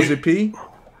boy, Jose P.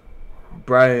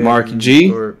 Brian. Marky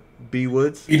G. Or B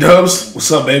Woods. E-Dubs.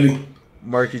 What's up, baby?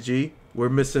 Marky G. We're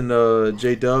missing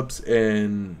J Dubs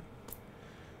and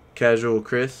Casual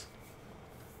Chris.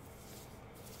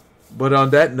 But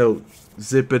on that note,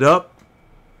 zip it up.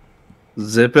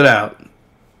 Zip it out.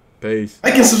 Peace.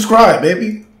 Like and subscribe,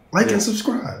 baby. Like and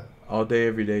subscribe. All day,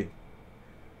 every day.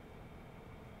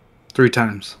 3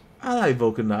 times. I like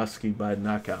Volkanovski by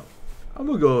knockout. I'm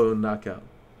going to go knockout.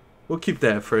 We'll keep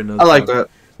that for another I like time.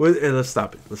 that. Let's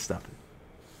stop it.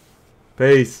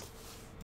 Peace.